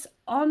do this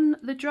on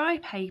the dry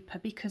paper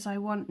because I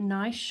want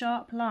nice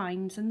sharp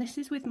lines, and this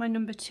is with my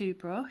number 2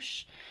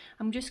 brush.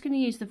 I'm just going to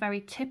use the very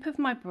tip of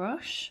my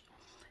brush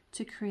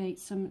to create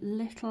some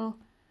little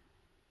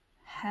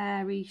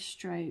hairy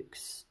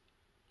strokes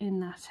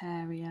in that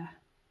area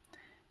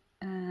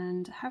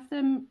and have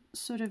them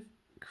sort of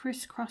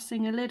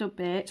crisscrossing a little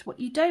bit.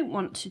 What you don't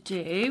want to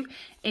do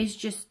is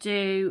just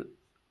do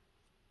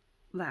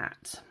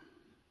that.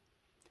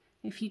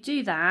 If you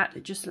do that,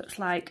 it just looks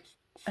like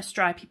a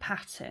stripy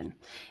pattern.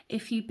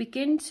 If you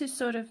begin to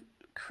sort of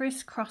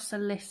crisscross a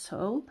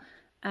little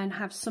and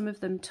have some of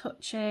them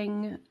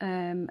touching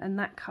and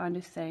that kind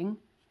of thing,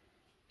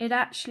 it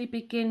actually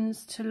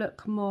begins to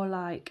look more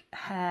like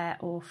hair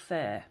or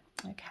fur.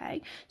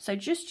 Okay, so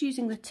just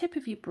using the tip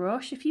of your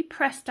brush. If you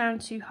press down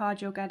too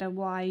hard, you'll get a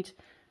wide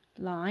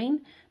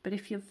line, but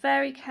if you're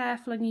very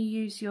careful and you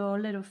use your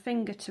little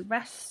finger to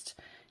rest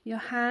your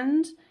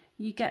hand,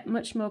 you get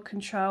much more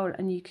control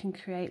and you can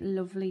create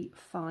lovely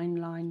fine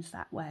lines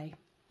that way.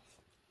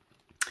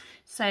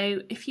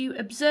 So if you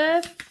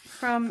observe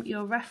from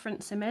your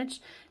reference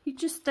image,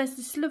 there's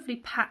this lovely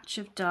patch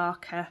of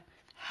darker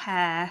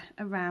hair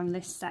around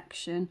this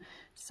section.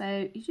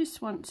 So you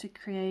just want to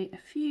create a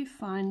few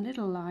fine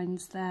little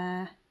lines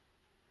there.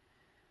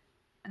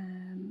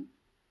 And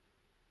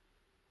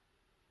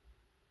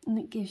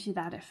it gives you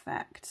that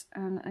effect.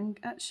 And I'm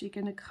actually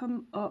going to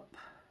come up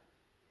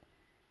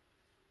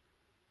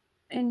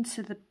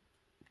into the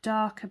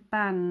darker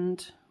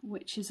band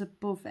which is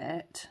above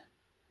it.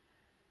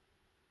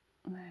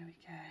 There we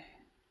go.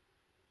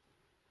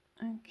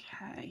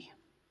 Okay,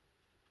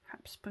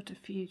 perhaps put a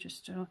few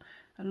just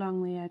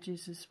along the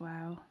edges as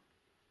well,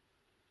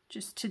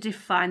 just to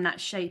define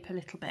that shape a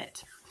little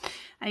bit.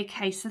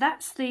 Okay, so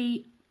that's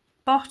the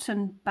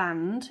bottom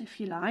band, if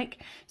you like.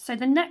 So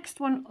the next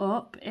one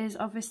up is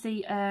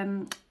obviously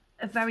a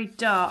very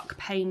dark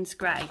Payne's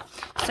grey.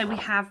 So we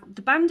have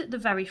the band at the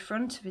very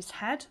front of his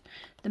head,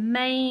 the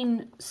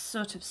main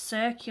sort of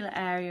circular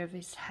area of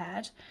his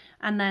head,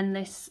 and then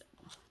this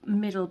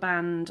middle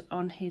band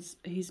on his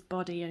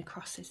body and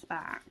across his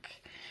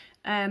back.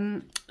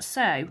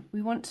 So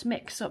we want to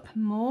mix up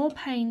more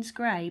Payne's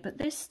grey, but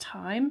this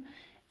time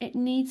it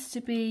needs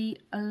to be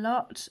a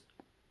lot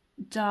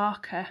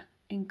darker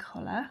in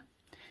colour.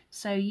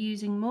 So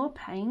using more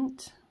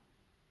paint,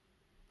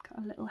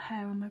 got a little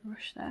hair on my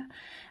brush there,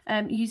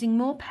 using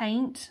more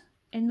paint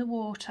in the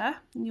water,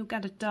 and you'll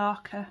get a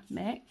darker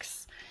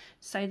mix.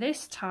 So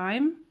this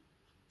time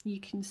you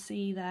can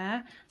see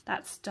there,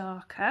 that's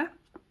darker.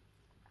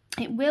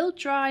 It will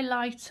dry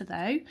lighter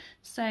though,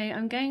 so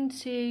I'm going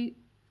to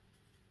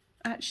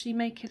actually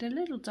make it a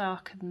little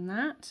darker than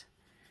that.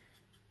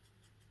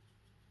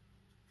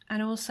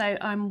 And also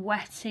I'm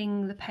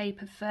wetting the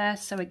paper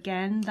first, so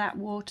again that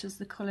waters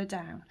the colour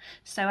down.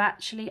 So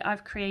actually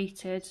I've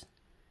created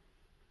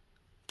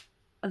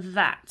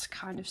that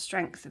kind of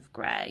strength of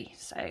grey,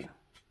 so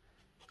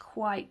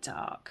quite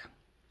dark.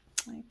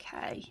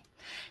 Okay,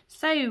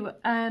 so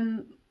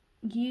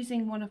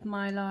using one of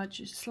my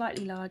larger,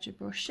 slightly larger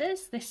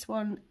brushes, this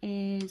one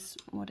is,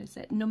 what is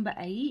it, number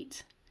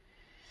 8.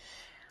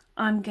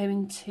 I'm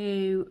going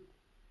to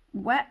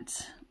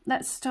wet,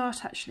 let's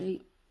start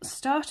actually,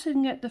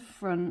 starting at the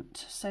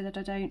front so that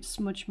I don't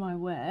smudge my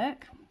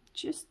work,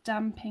 just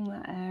damping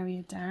that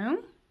area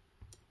down.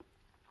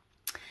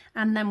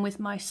 And then with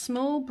my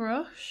small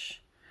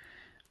brush,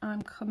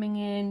 I'm coming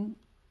in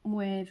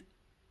with,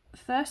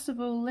 first of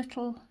all,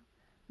 little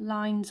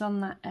lines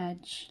on that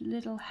edge,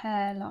 little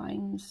hair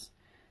lines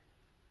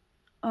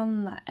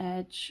on that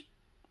edge,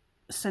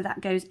 so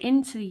that goes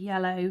into the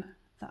yellow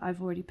that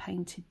I've already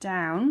painted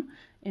down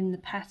in the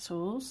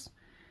petals,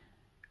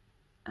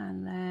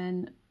 and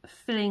then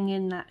filling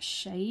in that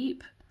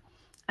shape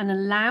and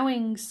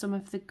allowing some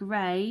of the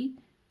grey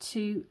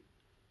to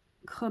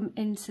come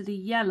into the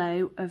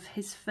yellow of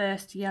his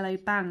first yellow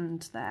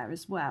band there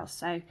as well,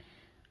 so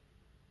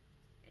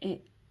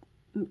it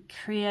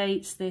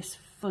creates this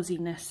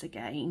fuzziness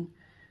again.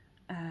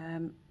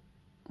 I'll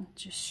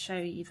just show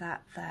you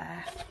that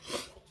there.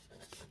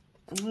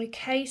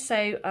 Okay,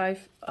 so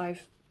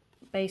I've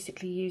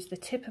basically used the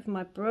tip of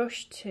my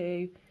brush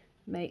to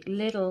make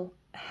little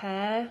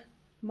hair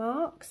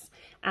marks,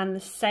 and the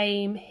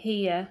same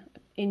here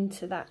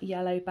into that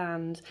yellow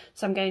band.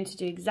 So I'm going to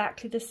do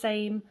exactly the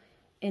same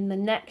in the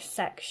next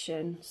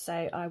section.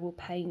 So I will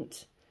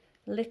paint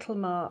little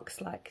marks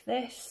like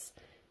this,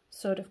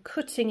 sort of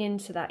cutting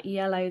into that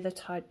yellow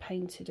that I'd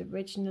painted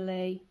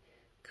originally,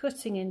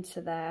 cutting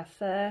into there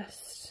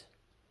first,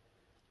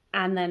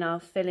 and then I'll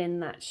fill in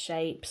that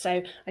shape.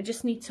 So I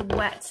just need to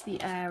wet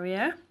the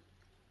area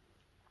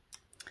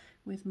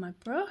with my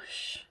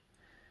brush,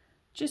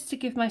 just to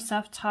give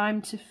myself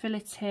time to fill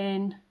it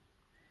in.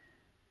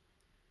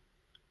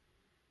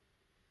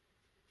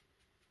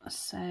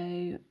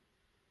 So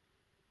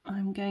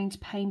I'm going to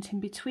paint in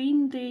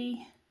between the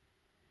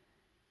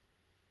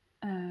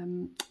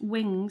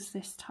wings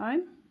this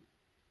time,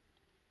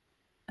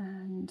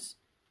 and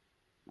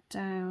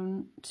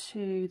down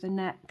to the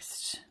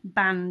next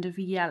band of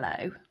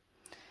yellow.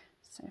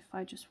 So if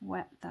I just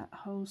wet that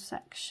whole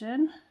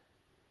section.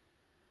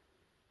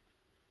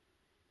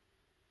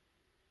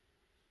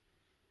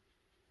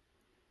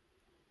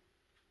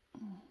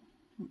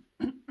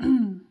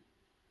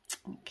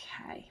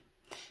 Okay,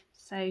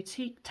 so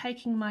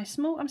taking my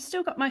small, I've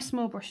still got my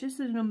small brushes,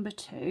 the number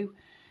 2,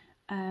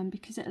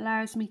 because it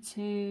allows me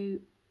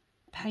to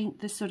paint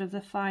the sort of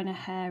the finer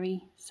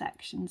hairy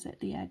sections at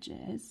the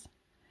edges,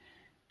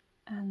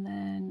 and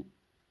then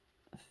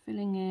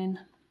filling in.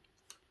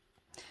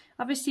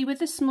 Obviously with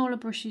the smaller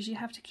brushes you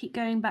have to keep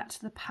going back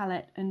to the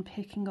palette and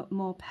picking up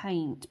more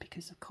paint,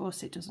 because of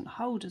course it doesn't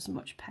hold as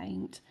much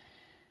paint.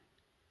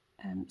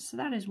 So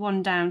that is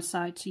one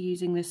downside to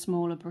using the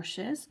smaller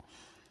brushes.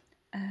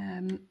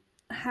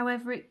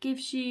 However, it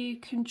gives you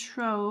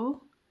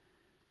control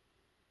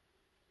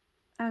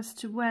as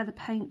to where the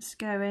paint's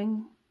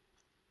going,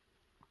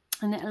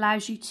 and it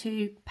allows you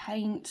to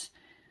paint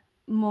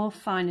more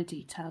finer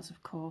details,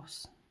 of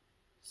course.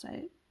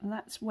 So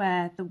that's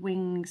where the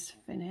wings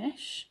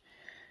finish.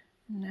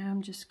 Now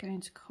I'm just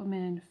going to come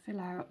in and fill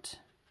out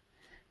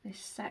this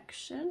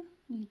section.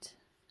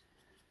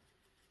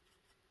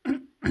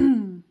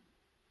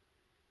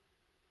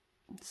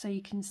 So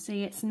you can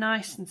see it's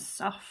nice and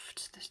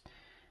soft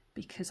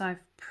because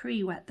I've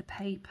pre-wet the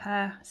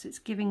paper, so it's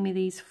giving me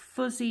these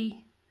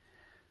fuzzy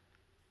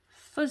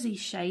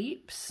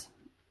shapes,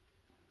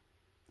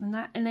 and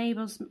that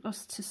enables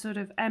us to sort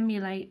of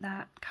emulate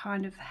that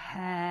kind of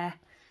hair,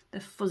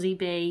 the fuzzy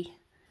bee.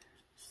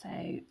 So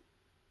I'm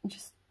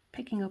just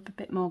picking up a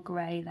bit more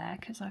grey there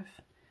because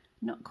I've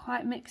not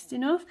quite mixed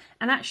enough,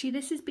 and actually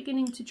this is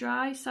beginning to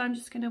dry, so I'm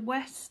just going to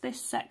wet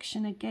this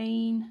section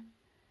again,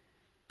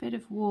 bit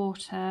of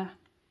water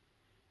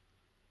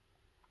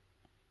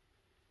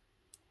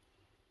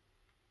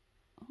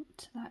up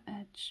to that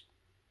edge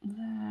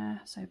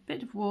there, so a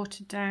bit of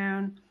water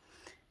down,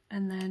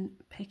 and then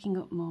picking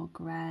up more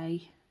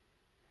grey.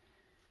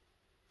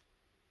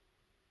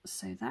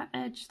 So that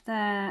edge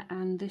there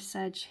and this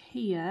edge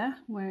here,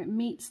 where it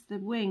meets the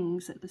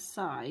wings at the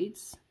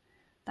sides,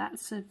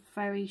 that's a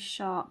very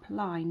sharp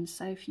line.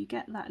 So if you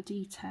get that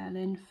detail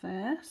in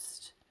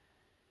first,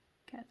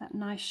 get that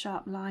nice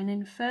sharp line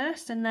in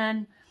first, and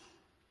then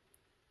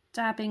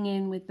dabbing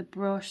in with the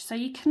brush. So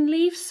you can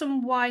leave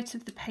some white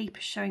of the paper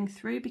showing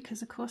through,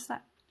 because of course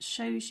that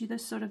shows you the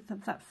sort of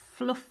that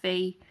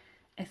fluffy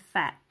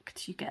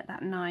effect. You get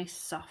that nice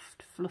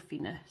soft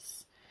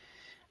fluffiness.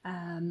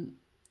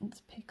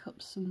 Let's pick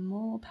up some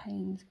more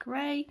Payne's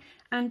Grey,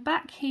 and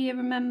back here,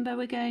 remember,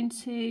 we're going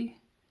to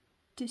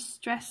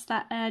distress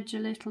that edge a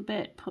little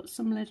bit, put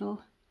some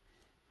little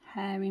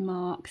hairy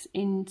marks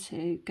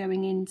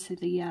going into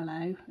the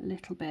yellow a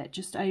little bit,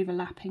 just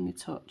overlapping a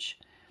touch,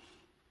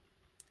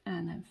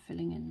 and then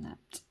filling in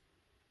that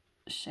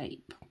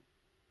shape.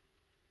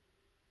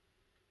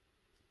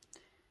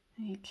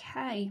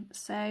 Okay,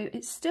 so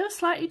it's still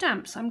slightly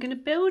damp, so I'm going to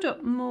build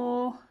up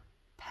more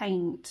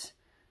paint.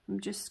 I'm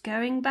just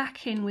going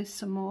back in with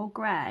some more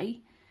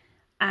grey,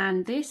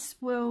 and this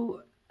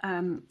will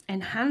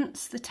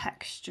enhance the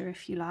texture,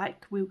 if you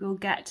like. We will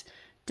get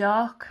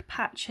dark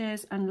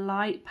patches and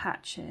light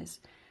patches,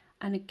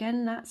 and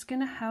again that's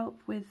going to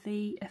help with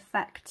the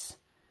effect,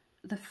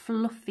 the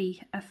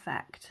fluffy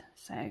effect.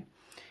 So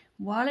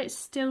while it's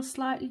still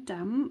slightly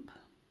damp,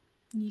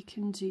 you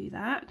can do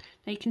that.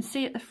 Now you can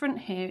see at the front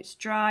here it's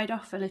dried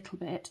off a little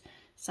bit,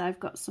 so I've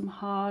got some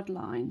hard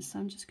lines, so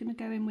I'm just going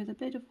to go in with a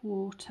bit of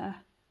water,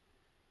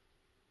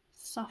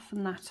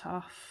 soften that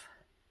off,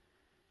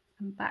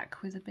 and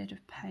back with a bit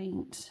of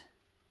paint.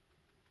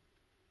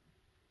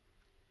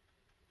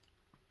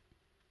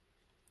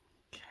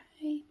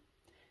 Okay,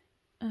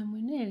 and we're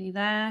nearly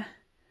there.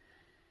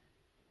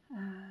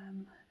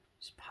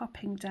 Just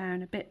popping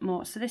down a bit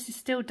more. So this is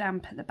still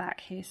damp at the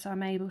back here, so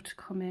I'm able to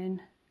come in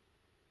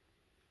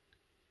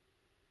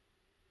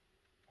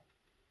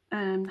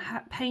and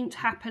paint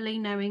happily,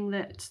 knowing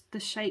that the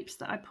shapes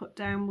that I put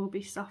down will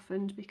be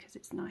softened because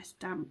it's nice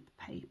damp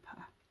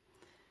paper.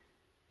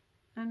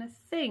 And I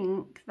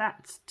think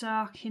that's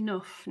dark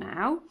enough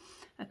now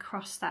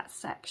across that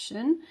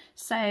section.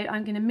 So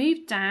I'm going to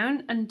move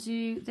down and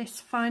do this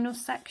final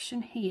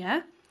section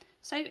here.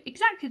 So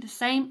exactly the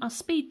same. I'll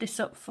speed this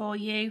up for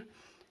you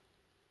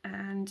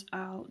and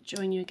I'll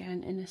join you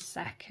again in a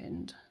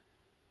second.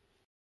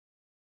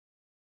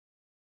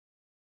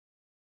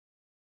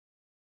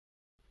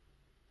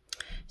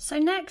 So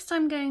next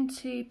I'm going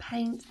to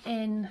paint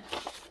in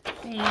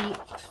the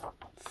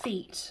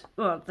feet,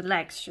 well the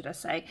legs should I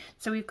say.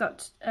 So we've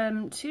got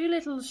two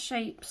little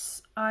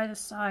shapes either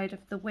side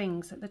of the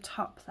wings at the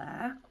top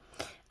there,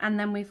 and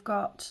then we've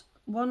got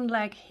one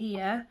leg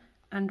here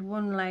and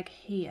one leg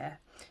here.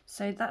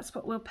 So that's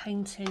what we'll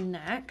paint in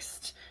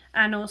next,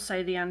 and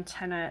also the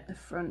antenna at the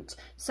front.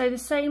 So the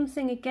same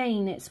thing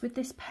again, it's with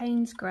this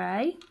Payne's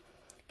Grey,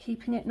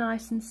 keeping it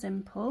nice and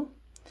simple,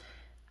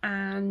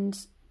 and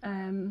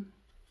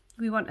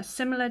we want a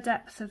similar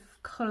depth of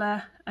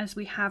colour as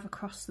we have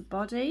across the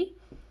body.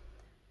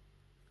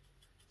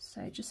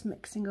 So just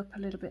mixing up a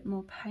little bit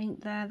more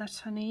paint there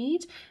that I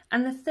need.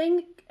 And the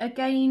thing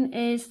again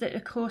is that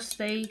of course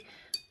the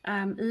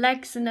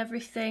legs and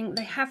everything,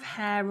 they have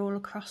hair all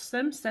across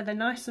them, so they're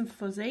nice and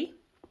fuzzy.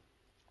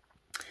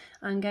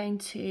 I'm going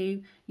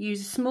to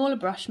use a smaller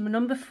brush, my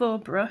number 4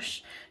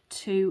 brush,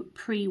 to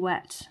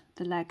pre-wet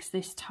the legs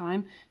this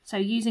time. So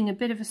using a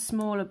bit of a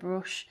smaller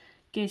brush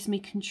gives me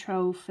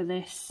control for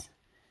these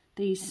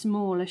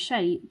smaller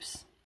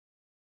shapes.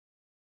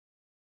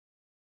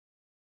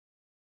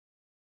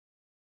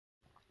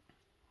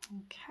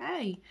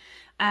 Okay,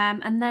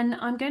 and then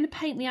I'm going to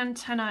paint the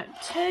antenna.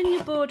 Turn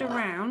your board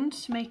around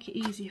to make it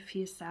easier for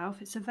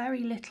yourself. It's a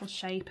very little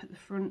shape at the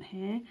front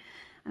here,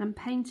 and I'm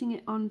painting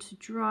it onto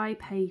dry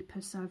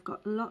paper, so I've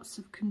got lots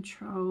of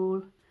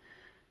control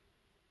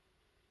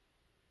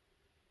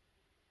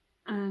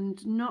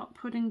and not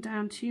putting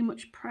down too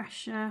much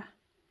pressure,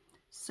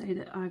 so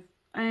that I'm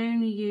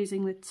only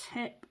using the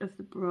tip of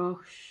the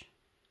brush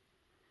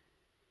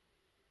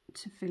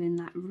to fill in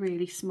that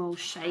really small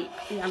shape,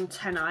 the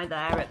antennae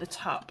there at the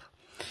top.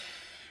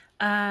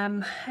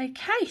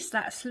 Okay, so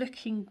that's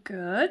looking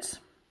good.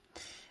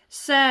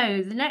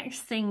 So the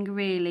next thing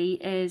really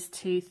is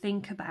to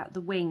think about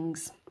the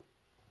wings.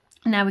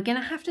 Now we're going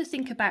to have to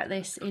think about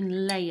this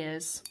in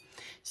layers.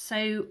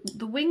 So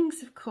the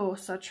wings of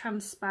course are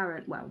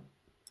transparent, well,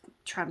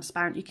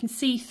 transparent, you can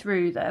see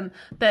through them,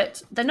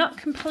 but they're not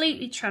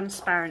completely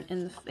transparent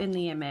in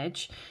the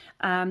image.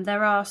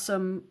 There are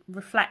some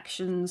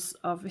reflections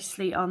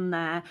obviously on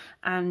there,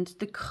 and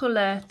the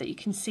colour that you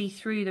can see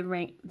through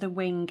the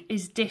wing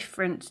is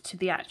different to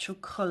the actual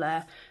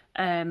colour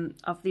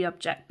of the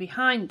object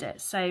behind it,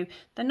 so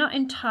they're not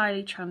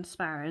entirely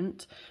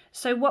transparent.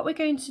 So what we're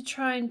going to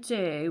try and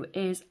do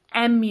is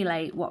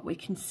emulate what we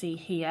can see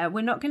here.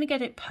 We're not going to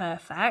get it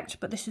perfect,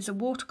 but this is a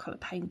watercolour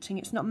painting.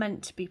 It's not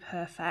meant to be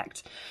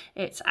perfect.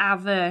 It's our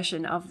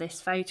version of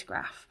this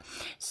photograph.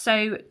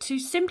 So to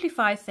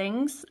simplify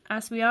things,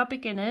 as we are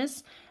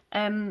beginners,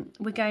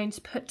 we're going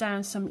to put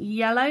down some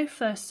yellow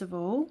first of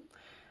all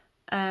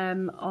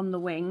on the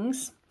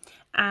wings,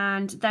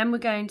 and then we're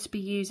going to be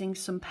using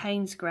some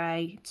Payne's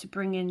grey to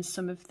bring in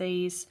some of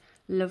these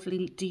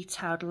lovely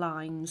detailed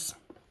lines.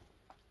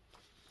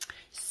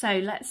 So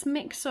let's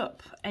mix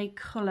up a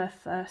colour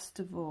first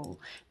of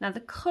all. Now the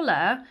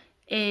colour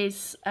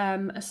is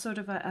a sort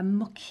of a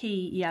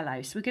mucky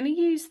yellow, so we're going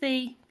to use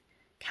the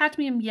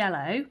cadmium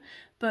yellow,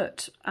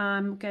 but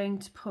I'm going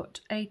to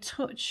put a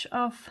touch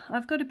of,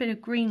 I've got a bit of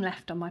green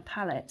left on my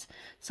palette,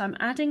 so I'm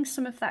adding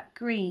some of that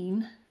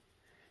green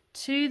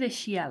to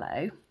this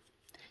yellow,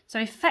 so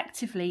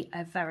effectively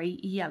a very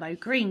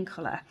yellow-green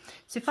colour.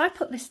 So if I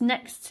put this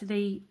next to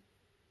the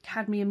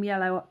cadmium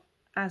yellow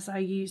as I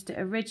used it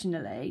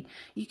originally,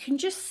 you can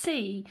just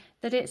see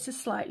that it's a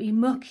slightly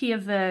muckier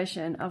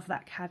version of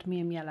that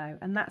cadmium yellow,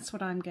 and that's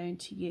what I'm going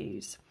to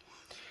use.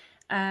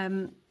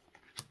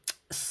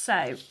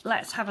 So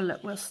let's have a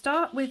look. We'll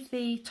start with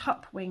the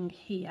top wing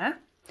here.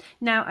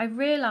 Now I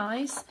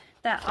realise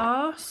there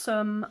are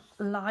some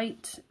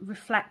light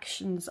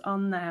reflections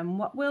on them.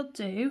 What we'll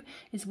do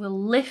is we'll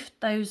lift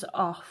those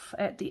off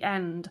at the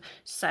end.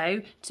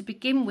 So to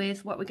begin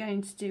with, what we're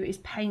going to do is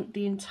paint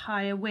the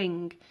entire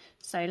wing.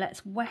 So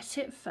let's wet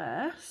it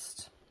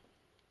first.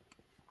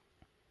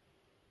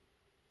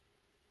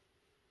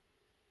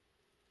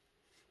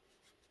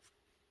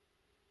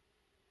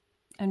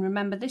 And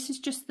remember, this is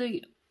just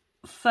the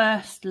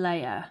first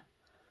layer.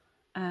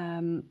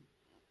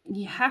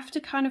 You have to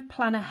kind of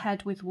plan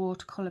ahead with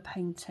watercolour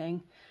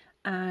painting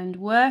and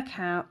work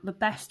out the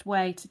best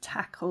way to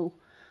tackle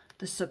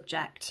the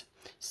subject.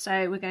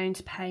 So we're going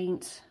to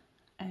paint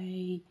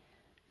a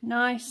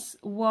nice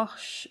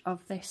wash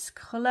of this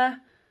colour.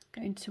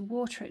 Going to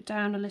water it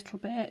down a little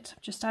bit.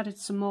 I've just added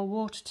some more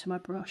water to my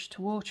brush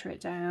to water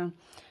it down.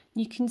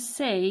 You can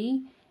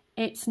see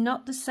it's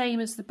not the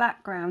same as the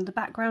background. The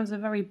background's a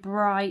very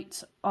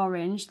bright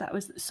orange. That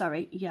was,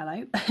 sorry,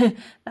 yellow.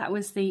 That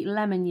was the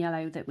lemon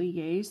yellow that we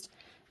used.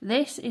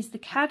 This is the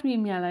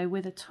cadmium yellow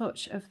with a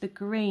touch of the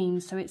green.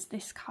 So it's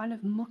this kind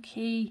of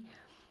mucky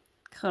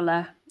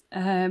colour.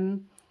 But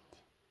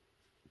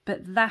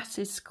that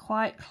is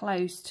quite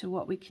close to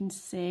what we can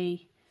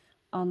see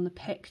on the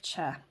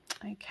picture.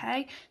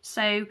 Okay,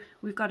 so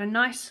we've got a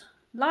nice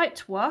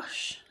light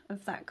wash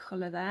of that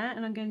colour there,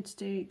 and I'm going to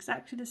do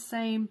exactly the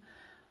same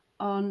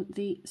on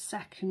the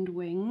second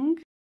wing.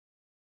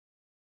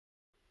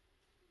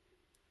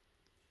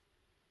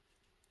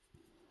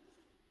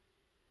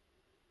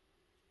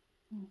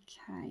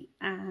 Okay,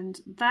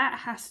 and that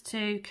has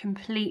to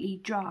completely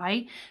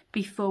dry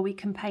before we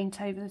can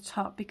paint over the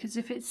top, because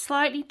if it's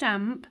slightly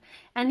damp,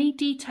 any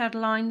detailed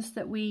lines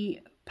that we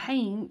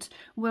paint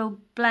will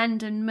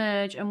blend and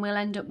merge and we'll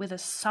end up with a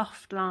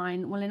soft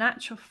line. Well, in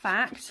actual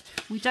fact,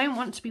 we don't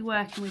want to be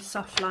working with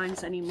soft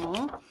lines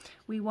anymore.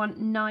 We want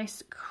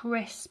nice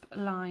crisp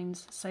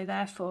lines, so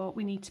therefore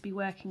we need to be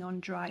working on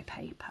dry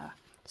paper.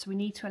 So we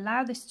need to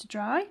allow this to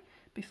dry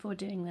before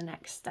doing the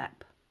next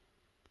step.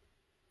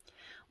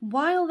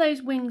 While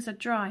those wings are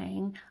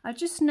drying, I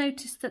just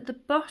noticed that the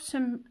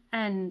bottom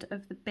end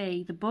of the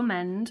bee, the bum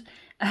end,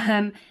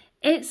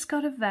 it's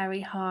got a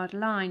very hard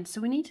line,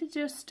 so we need to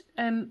just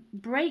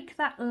break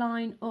that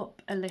line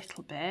up a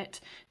little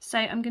bit. So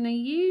I'm going to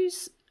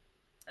use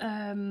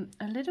a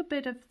little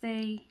bit of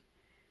the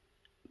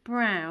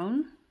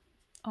brown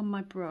on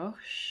my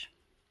brush.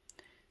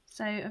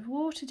 So I've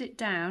watered it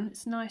down,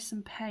 it's nice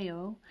and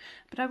pale,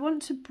 but I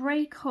want to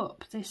break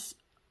up this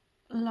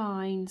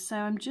line, so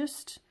I'm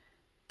just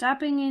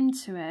dabbing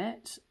into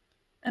it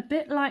a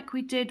bit like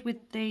we did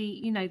with the,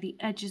 you know, the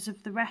edges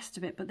of the rest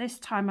of it, but this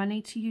time I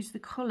need to use the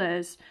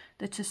colours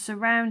that are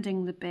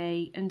surrounding the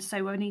bee, and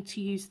so I need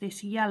to use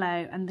this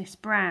yellow and this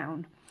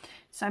brown.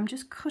 So I'm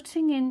just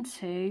cutting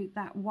into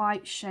that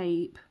white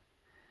shape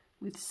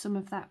with some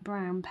of that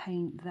brown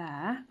paint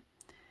there.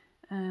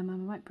 I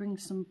might bring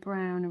some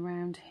brown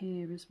around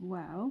here as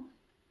well.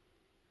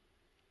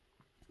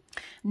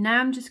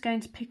 Now I'm just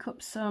going to pick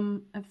up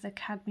some of the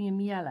cadmium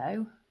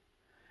yellow.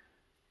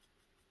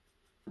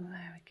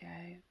 There we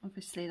go.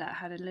 Obviously that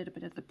had a little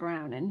bit of the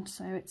brown in,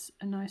 so it's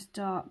a nice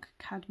dark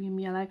cadmium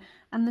yellow.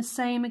 And the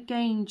same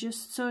again,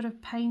 just sort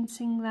of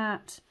painting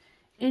that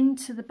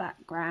into the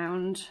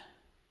background,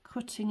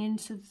 cutting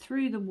into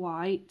through the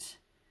white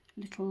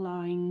little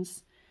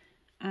lines.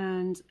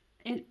 And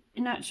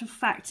in actual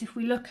fact, if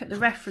we look at the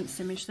reference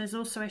image, there's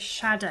also a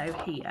shadow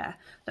here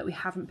that we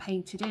haven't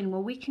painted in.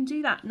 Well, we can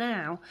do that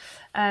now.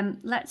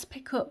 Let's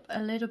pick up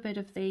a little bit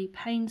of the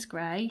Payne's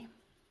grey.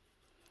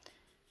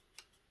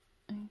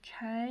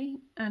 Okay,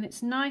 and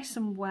it's nice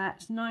and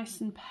wet, nice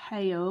and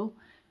pale.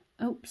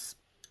 Oops,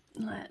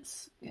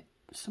 let's get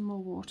some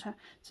more water.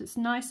 So it's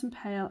nice and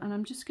pale, and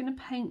I'm just going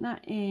to paint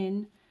that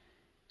in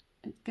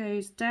it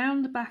goes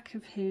down the back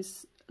of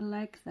his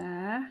leg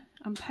there.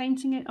 I'm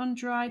painting it on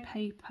dry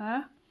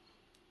paper,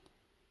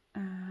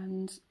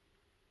 and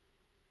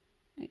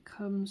it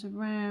comes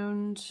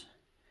around,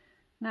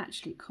 and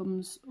actually it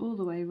comes all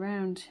the way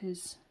around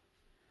his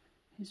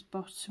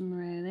bottom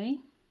really.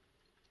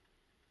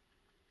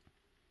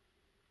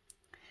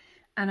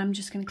 And I'm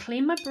just going to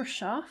clean my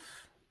brush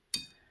off,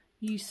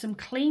 use some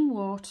clean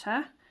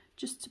water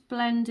just to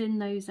blend in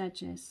those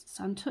edges.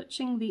 So I'm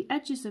touching the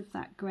edges of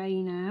that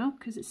grey now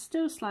because it's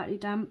still slightly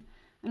damp,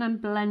 and I'm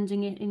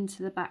blending it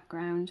into the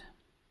background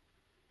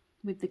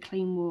with the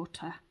clean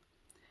water.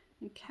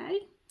 Okay.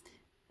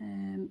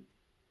 There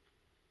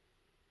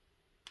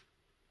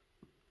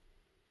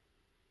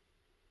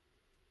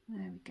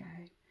we go.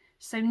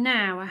 So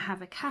now I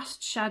have a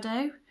cast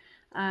shadow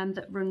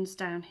that runs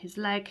down his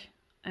leg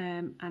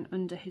and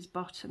under his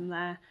bottom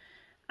there.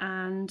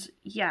 And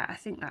yeah, I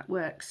think that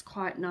works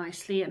quite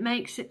nicely.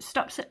 It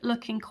stops it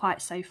looking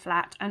quite so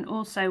flat, and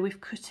also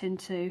we've cut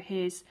into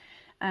his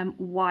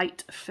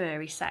white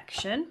furry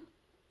section,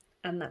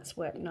 and that's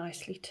worked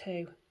nicely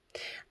too.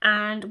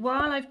 And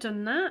while I've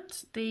done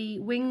that, the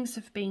wings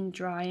have been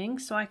drying,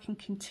 so I can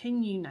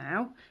continue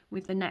now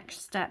with the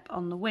next step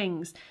on the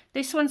wings.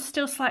 This one's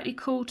still slightly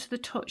cool to the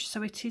touch,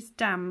 so it is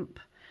damp.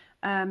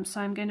 So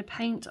I'm going to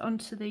paint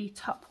onto the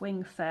top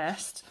wing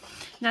first.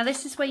 Now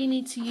this is where you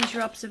need to use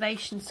your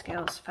observation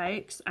skills,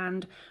 folks,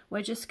 and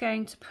we're just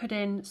going to put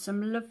in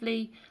some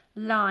lovely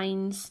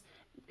lines.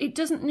 It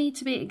doesn't need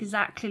to be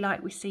exactly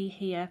like we see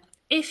here.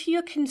 If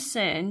you're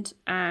concerned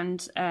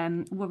and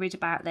worried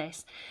about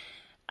this,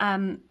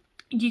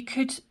 you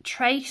could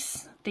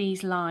trace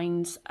these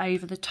lines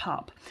over the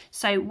top.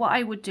 So what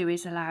I would do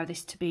is allow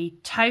this to be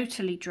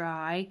totally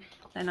dry,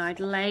 then I'd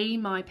lay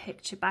my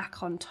picture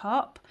back on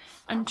top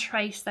and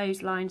trace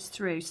those lines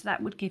through, so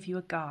that would give you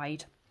a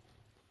guide.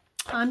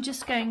 I'm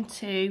just going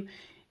to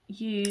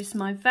use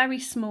my very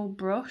small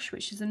brush,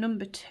 which is a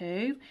number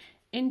 2,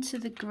 into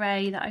the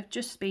grey that I've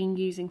just been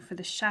using for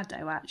the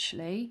shadow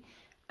actually,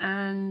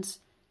 and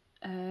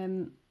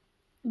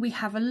we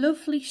have a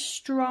lovely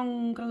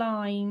strong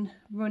line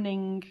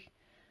running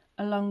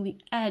along the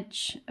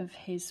edge of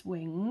his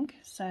wing,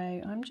 so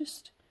I'm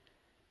just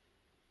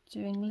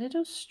doing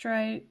little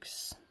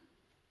strokes,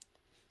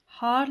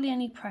 hardly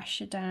any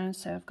pressure down,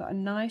 so I've got a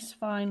nice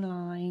fine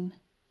line,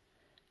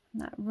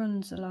 and that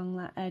runs along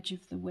that edge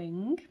of the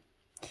wing.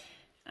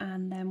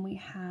 And then we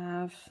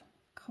have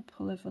a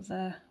couple of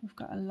we've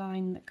got a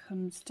line that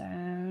comes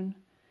down,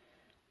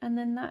 and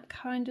then that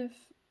kind of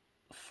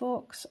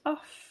forks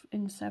off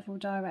in several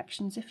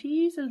directions. If you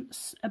use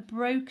a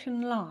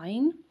broken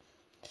line,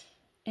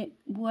 it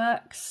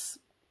works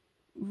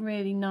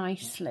really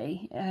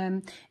nicely.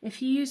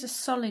 If you use a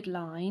solid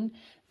line,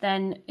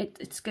 then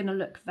it's going to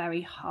look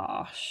very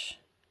harsh,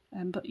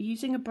 but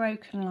using a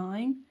broken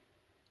line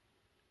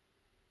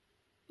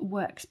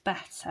works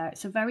better.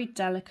 It's a very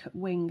delicate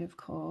wing, of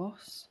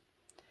course,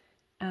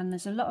 and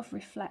there's a lot of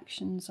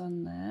reflections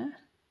on there.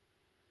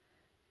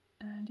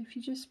 And if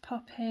you just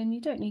pop in,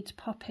 you don't need to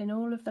pop in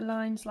all of the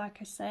lines, like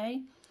I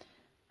say.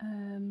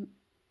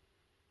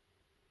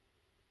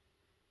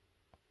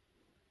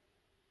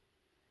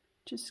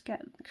 Just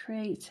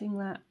creating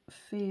that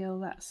feel,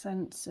 that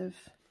sense of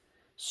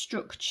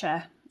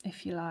structure,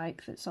 if you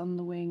like, that's on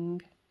the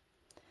wing.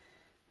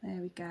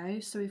 There we go.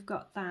 So we've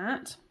got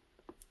that.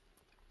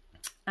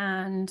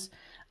 And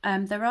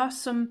there are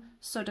some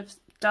sort of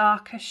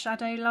darker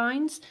shadow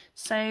lines.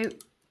 So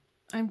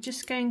I'm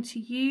just going to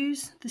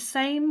use the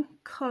same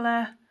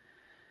colour.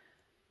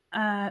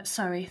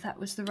 Sorry, that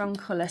was the wrong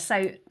colour.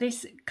 So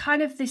this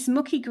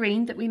mucky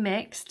green that we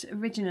mixed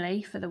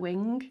originally for the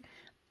wing,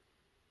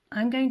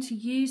 I'm going to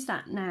use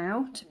that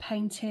now to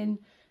paint in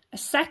a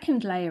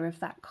second layer of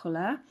that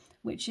colour,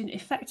 which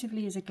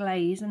effectively is a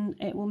glaze, and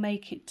it will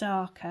make it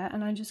darker.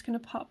 And I'm just going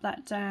to pop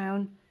that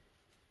down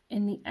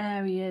in the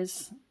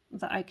areas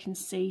that I can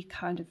see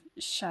kind of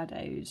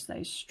shadows,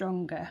 those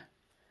stronger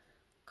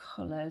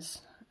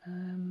colours.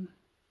 And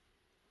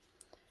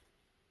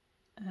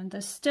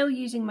they're still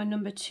using my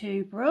number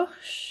 2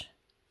 brush,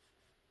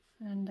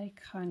 and they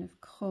kind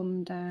of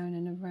come down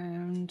and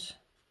around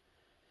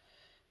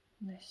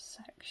this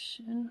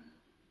section,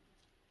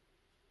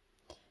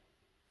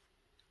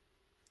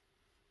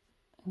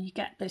 and you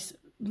get this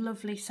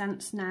lovely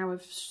sense now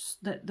of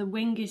that the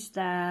wing is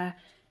there,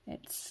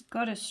 it's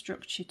got a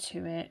structure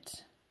to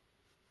it.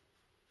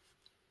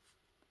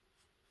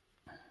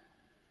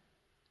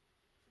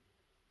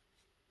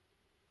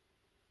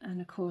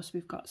 And of course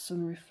we've got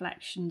some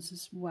reflections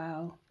as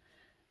well.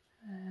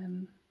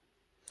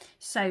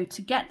 So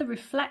to get the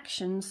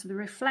reflections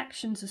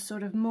are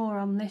sort of more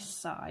on this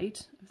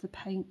side of the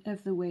paint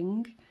of the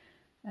wing.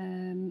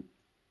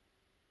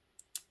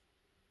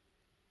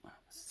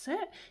 That's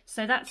it.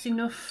 So that's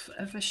enough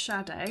of a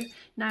shadow.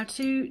 Now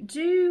to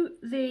do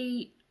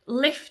the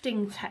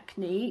lifting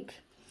technique,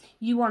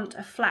 you want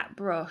a flat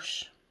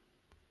brush.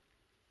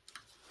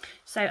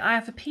 So I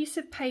have a piece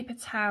of paper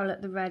towel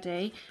at the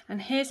ready,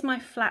 and here's my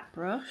flat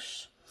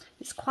brush.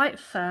 It's quite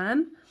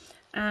firm,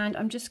 and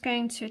I'm just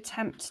going to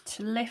attempt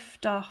to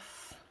lift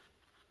off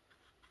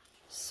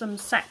some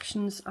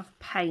sections of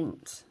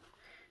paint.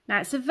 Now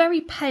it's a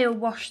very pale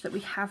wash that we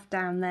have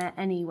down there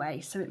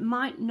anyway, so it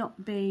might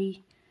not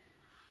be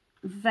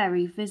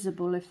very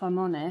visible if I'm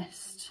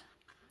honest,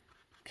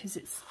 because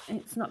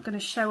it's not going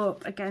to show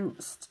up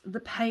against the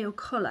pale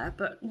colour,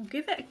 but we'll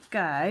give it a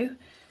go.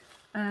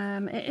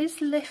 It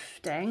is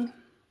lifting.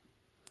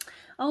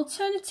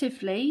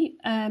 Alternatively,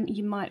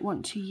 you might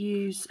want to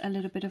use a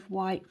little bit of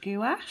white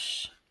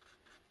gouache.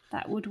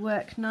 That would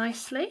work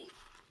nicely.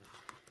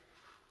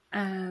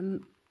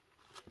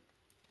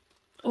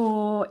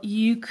 Or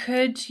you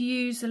could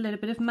use a little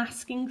bit of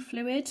masking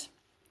fluid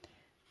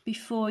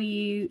before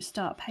you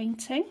start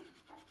painting.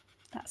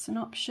 That's an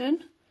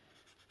option.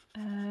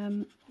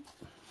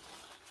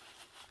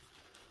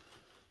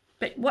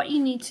 But what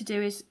you need to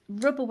do is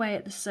rub away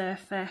at the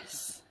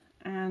surface,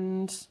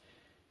 and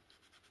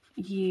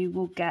you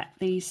will get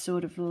these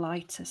sort of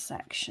lighter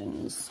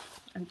sections,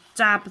 and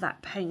dab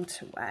that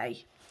paint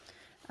away.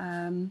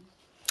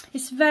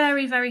 It's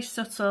very, very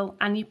subtle,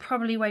 and you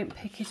probably won't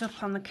pick it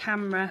up on the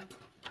camera.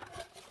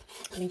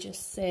 Let me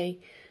just see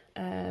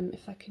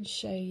if I can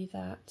show you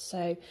that.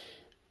 So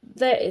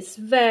there, it's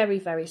very,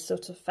 very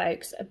subtle,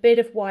 folks. A bit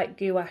of white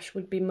gouache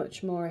would be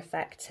much more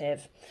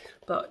effective,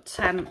 but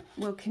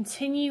we'll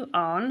continue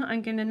on.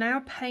 I'm going to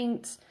now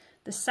paint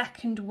the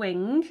second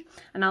wing,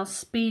 and I'll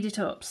speed it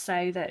up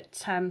so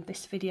that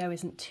this video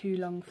isn't too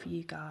long for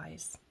you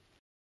guys.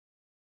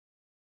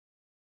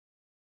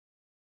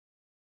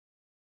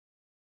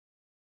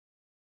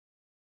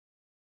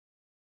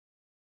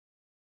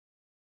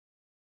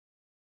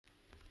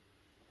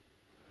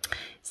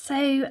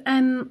 So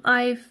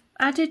I've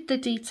added the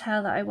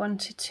detail that I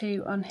wanted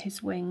to on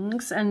his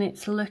wings, and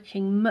it's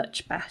looking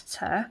much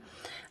better.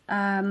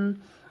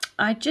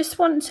 I just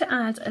want to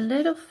add a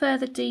little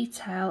further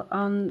detail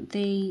on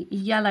the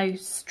yellow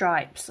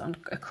stripes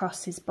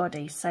across his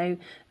body. So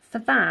for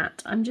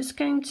that, I'm just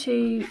going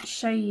to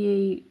show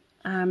you,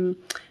 I'm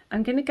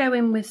going to go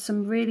in with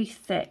some really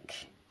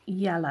thick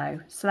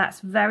yellow. So that's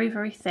very,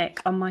 very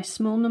thick on my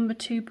small number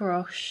 2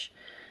 brush.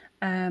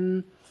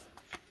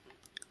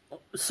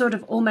 Sort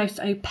of almost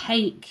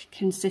opaque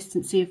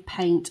consistency of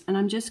paint, and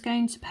I'm just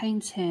going to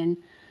paint in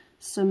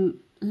some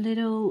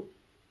little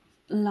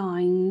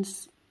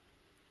lines,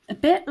 a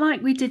bit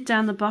like we did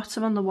down the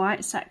bottom on the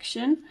white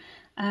section,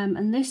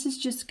 and this is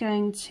just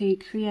going to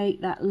create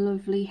that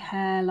lovely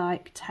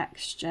hair-like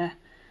texture,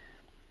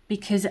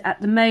 because at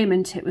the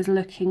moment it was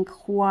looking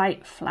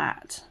quite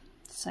flat.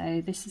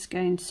 So this is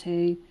going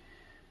to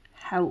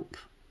help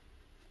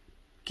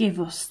give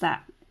us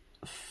that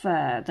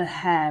fur, the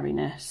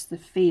hairiness, the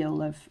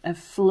feel of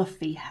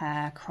fluffy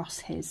hair across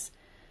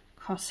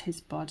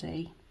his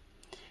body,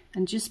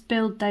 and just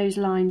build those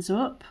lines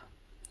up.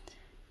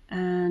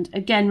 And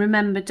again,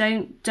 remember,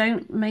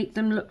 don't make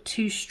them look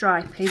too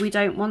stripy. We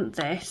don't want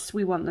this,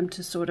 we want them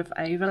to sort of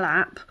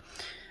overlap,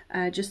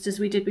 just as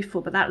we did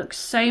before. But that looks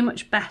so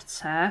much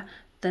better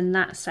than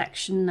that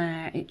section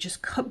there. It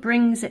just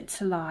brings it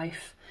to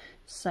life.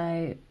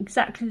 So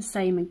exactly the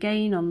same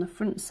again on the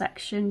front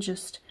section,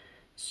 just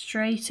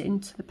straight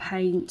into the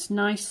paint,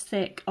 nice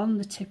thick on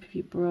the tip of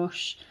your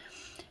brush.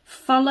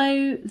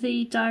 Follow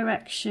the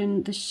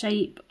direction, the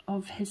shape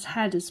of his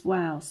head as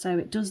well. So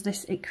it does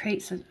this, it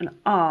creates an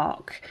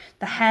arc.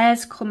 The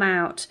hairs come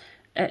out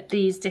at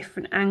these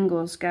different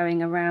angles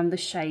going around the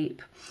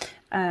shape.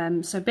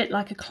 So a bit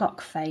like a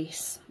clock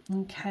face.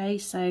 Okay,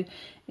 so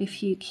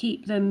if you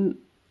keep them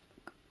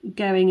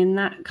going in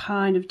that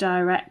kind of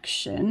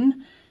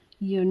direction,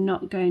 you're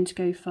not going to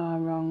go far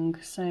wrong.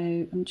 So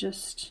I'm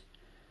just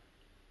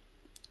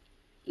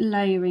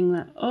layering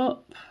that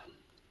up.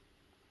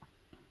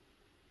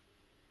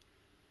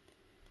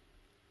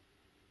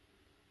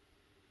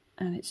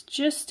 And it's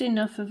just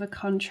enough of a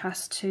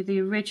contrast to the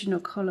original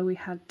colour we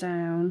had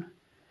down.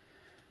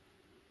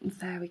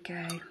 There we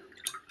go.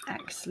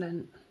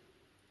 Excellent.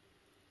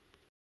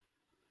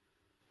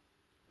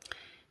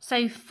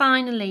 So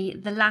finally,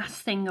 the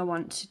last thing I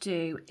want to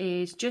do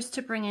is just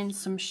to bring in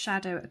some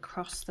shadow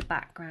across the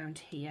background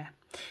here.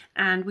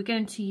 And we're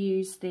going to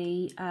use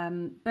the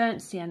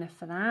burnt sienna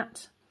for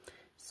that.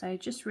 So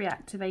just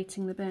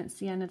reactivating the burnt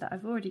sienna that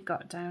I've already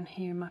got down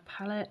here in my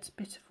palette,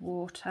 a bit of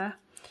water.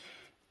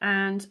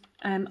 And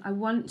I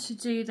want to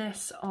do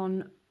this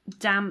on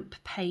damp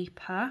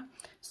paper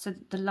so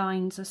that the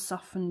lines are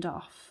softened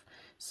off.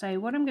 So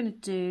what I'm going to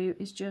do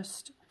is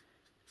just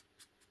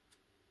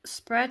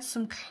spread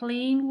some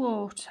clean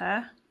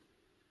water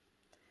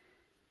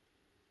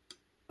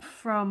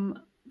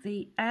from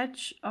the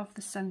edge of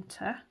the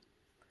centre,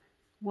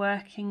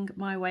 working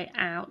my way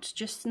out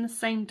just in the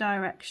same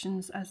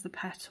directions as the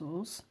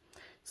petals.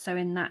 So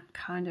in that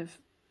kind of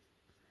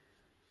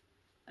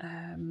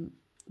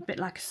a bit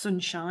like a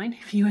sunshine,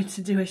 if you were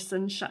to do a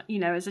sunshine, you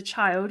know, as a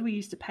child we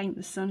used to paint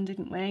the sun,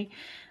 didn't we?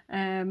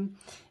 Then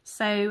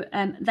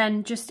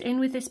just in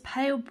with this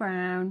pale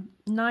brown,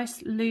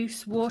 nice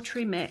loose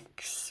watery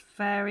mix,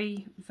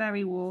 very,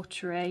 very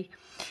watery,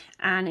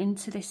 and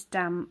into this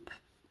damp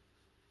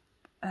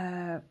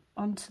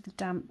onto the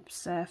damp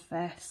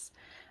surface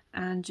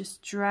and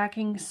just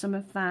dragging some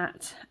of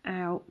that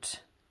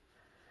out,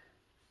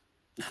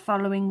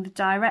 following the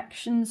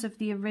directions of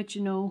the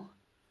original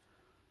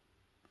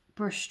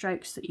brush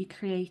strokes that you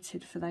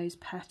created for those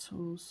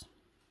petals,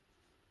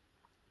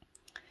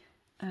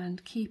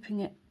 and keeping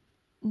it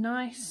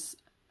nice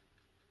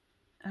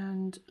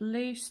and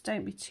loose.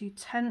 Don't be too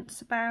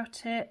tense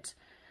about it.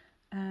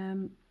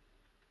 And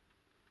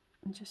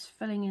just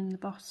filling in the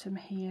bottom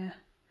here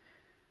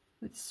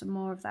with some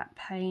more of that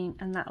paint,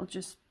 and that'll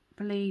just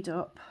bleed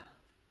up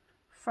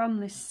from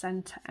this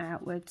centre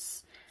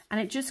outwards, and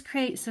it just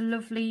creates a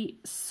lovely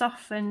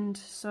softened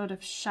sort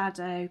of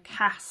shadow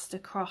cast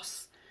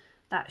across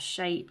that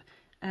shape.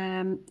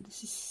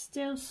 This is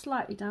still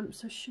slightly damp,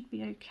 so should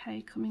be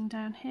okay coming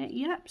down here.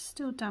 Yep,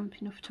 still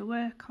damp enough to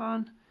work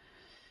on.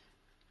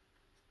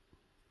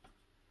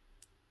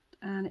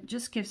 And it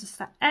just gives us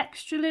that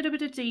extra little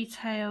bit of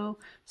detail,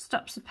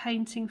 stops the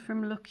painting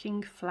from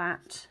looking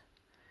flat.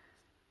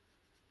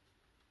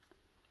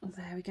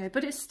 There we go,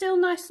 but it's still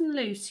nice and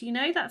loose, you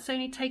know. That's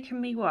only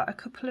taken me, what, a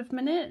couple of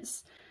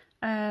minutes?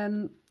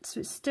 So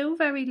it's still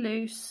very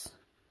loose,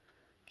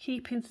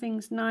 keeping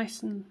things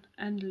nice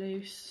and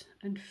loose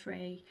and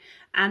free.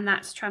 And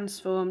that's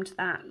transformed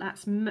that.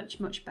 That's much,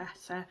 much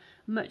better.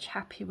 Much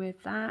happier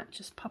with that.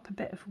 Just pop a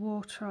bit of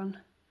water on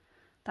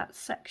that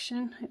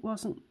section. It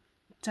wasn't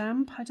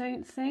damp, I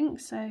don't think,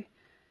 so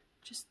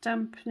just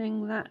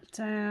dampening that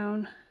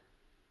down.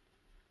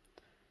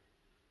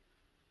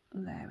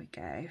 There we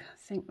go. I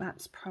think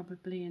that's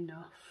probably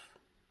enough.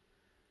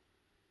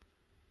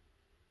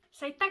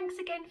 So thanks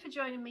again for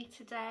joining me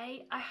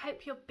today. I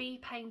hope your bee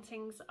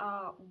paintings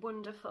are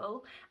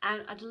wonderful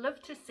and I'd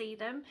love to see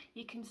them.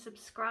 You can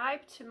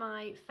subscribe to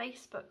my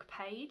Facebook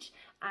page,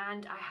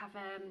 and I have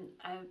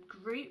a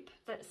group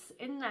that's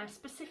in there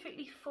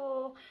specifically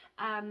for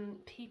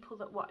people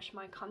that watch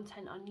my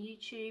content on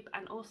YouTube,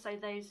 and also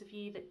those of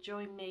you that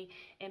join me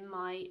in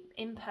my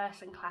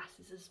in-person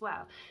classes as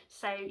well.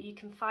 So you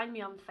can find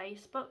me on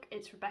Facebook.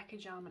 It's Rebecca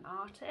Jarman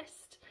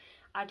Artist.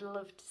 I'd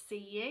love to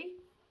see you.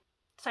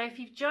 So if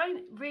you've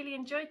really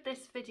enjoyed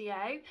this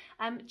video,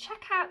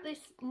 check out this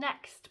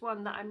next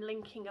one that I'm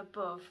linking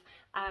above.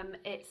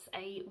 It's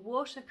a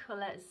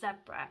watercolour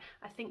zebra.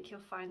 I think you'll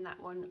find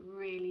that one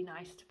really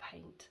nice to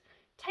paint.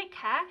 Take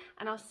care,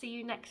 and I'll see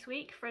you next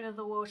week for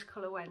another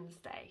Watercolour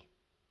Wednesday.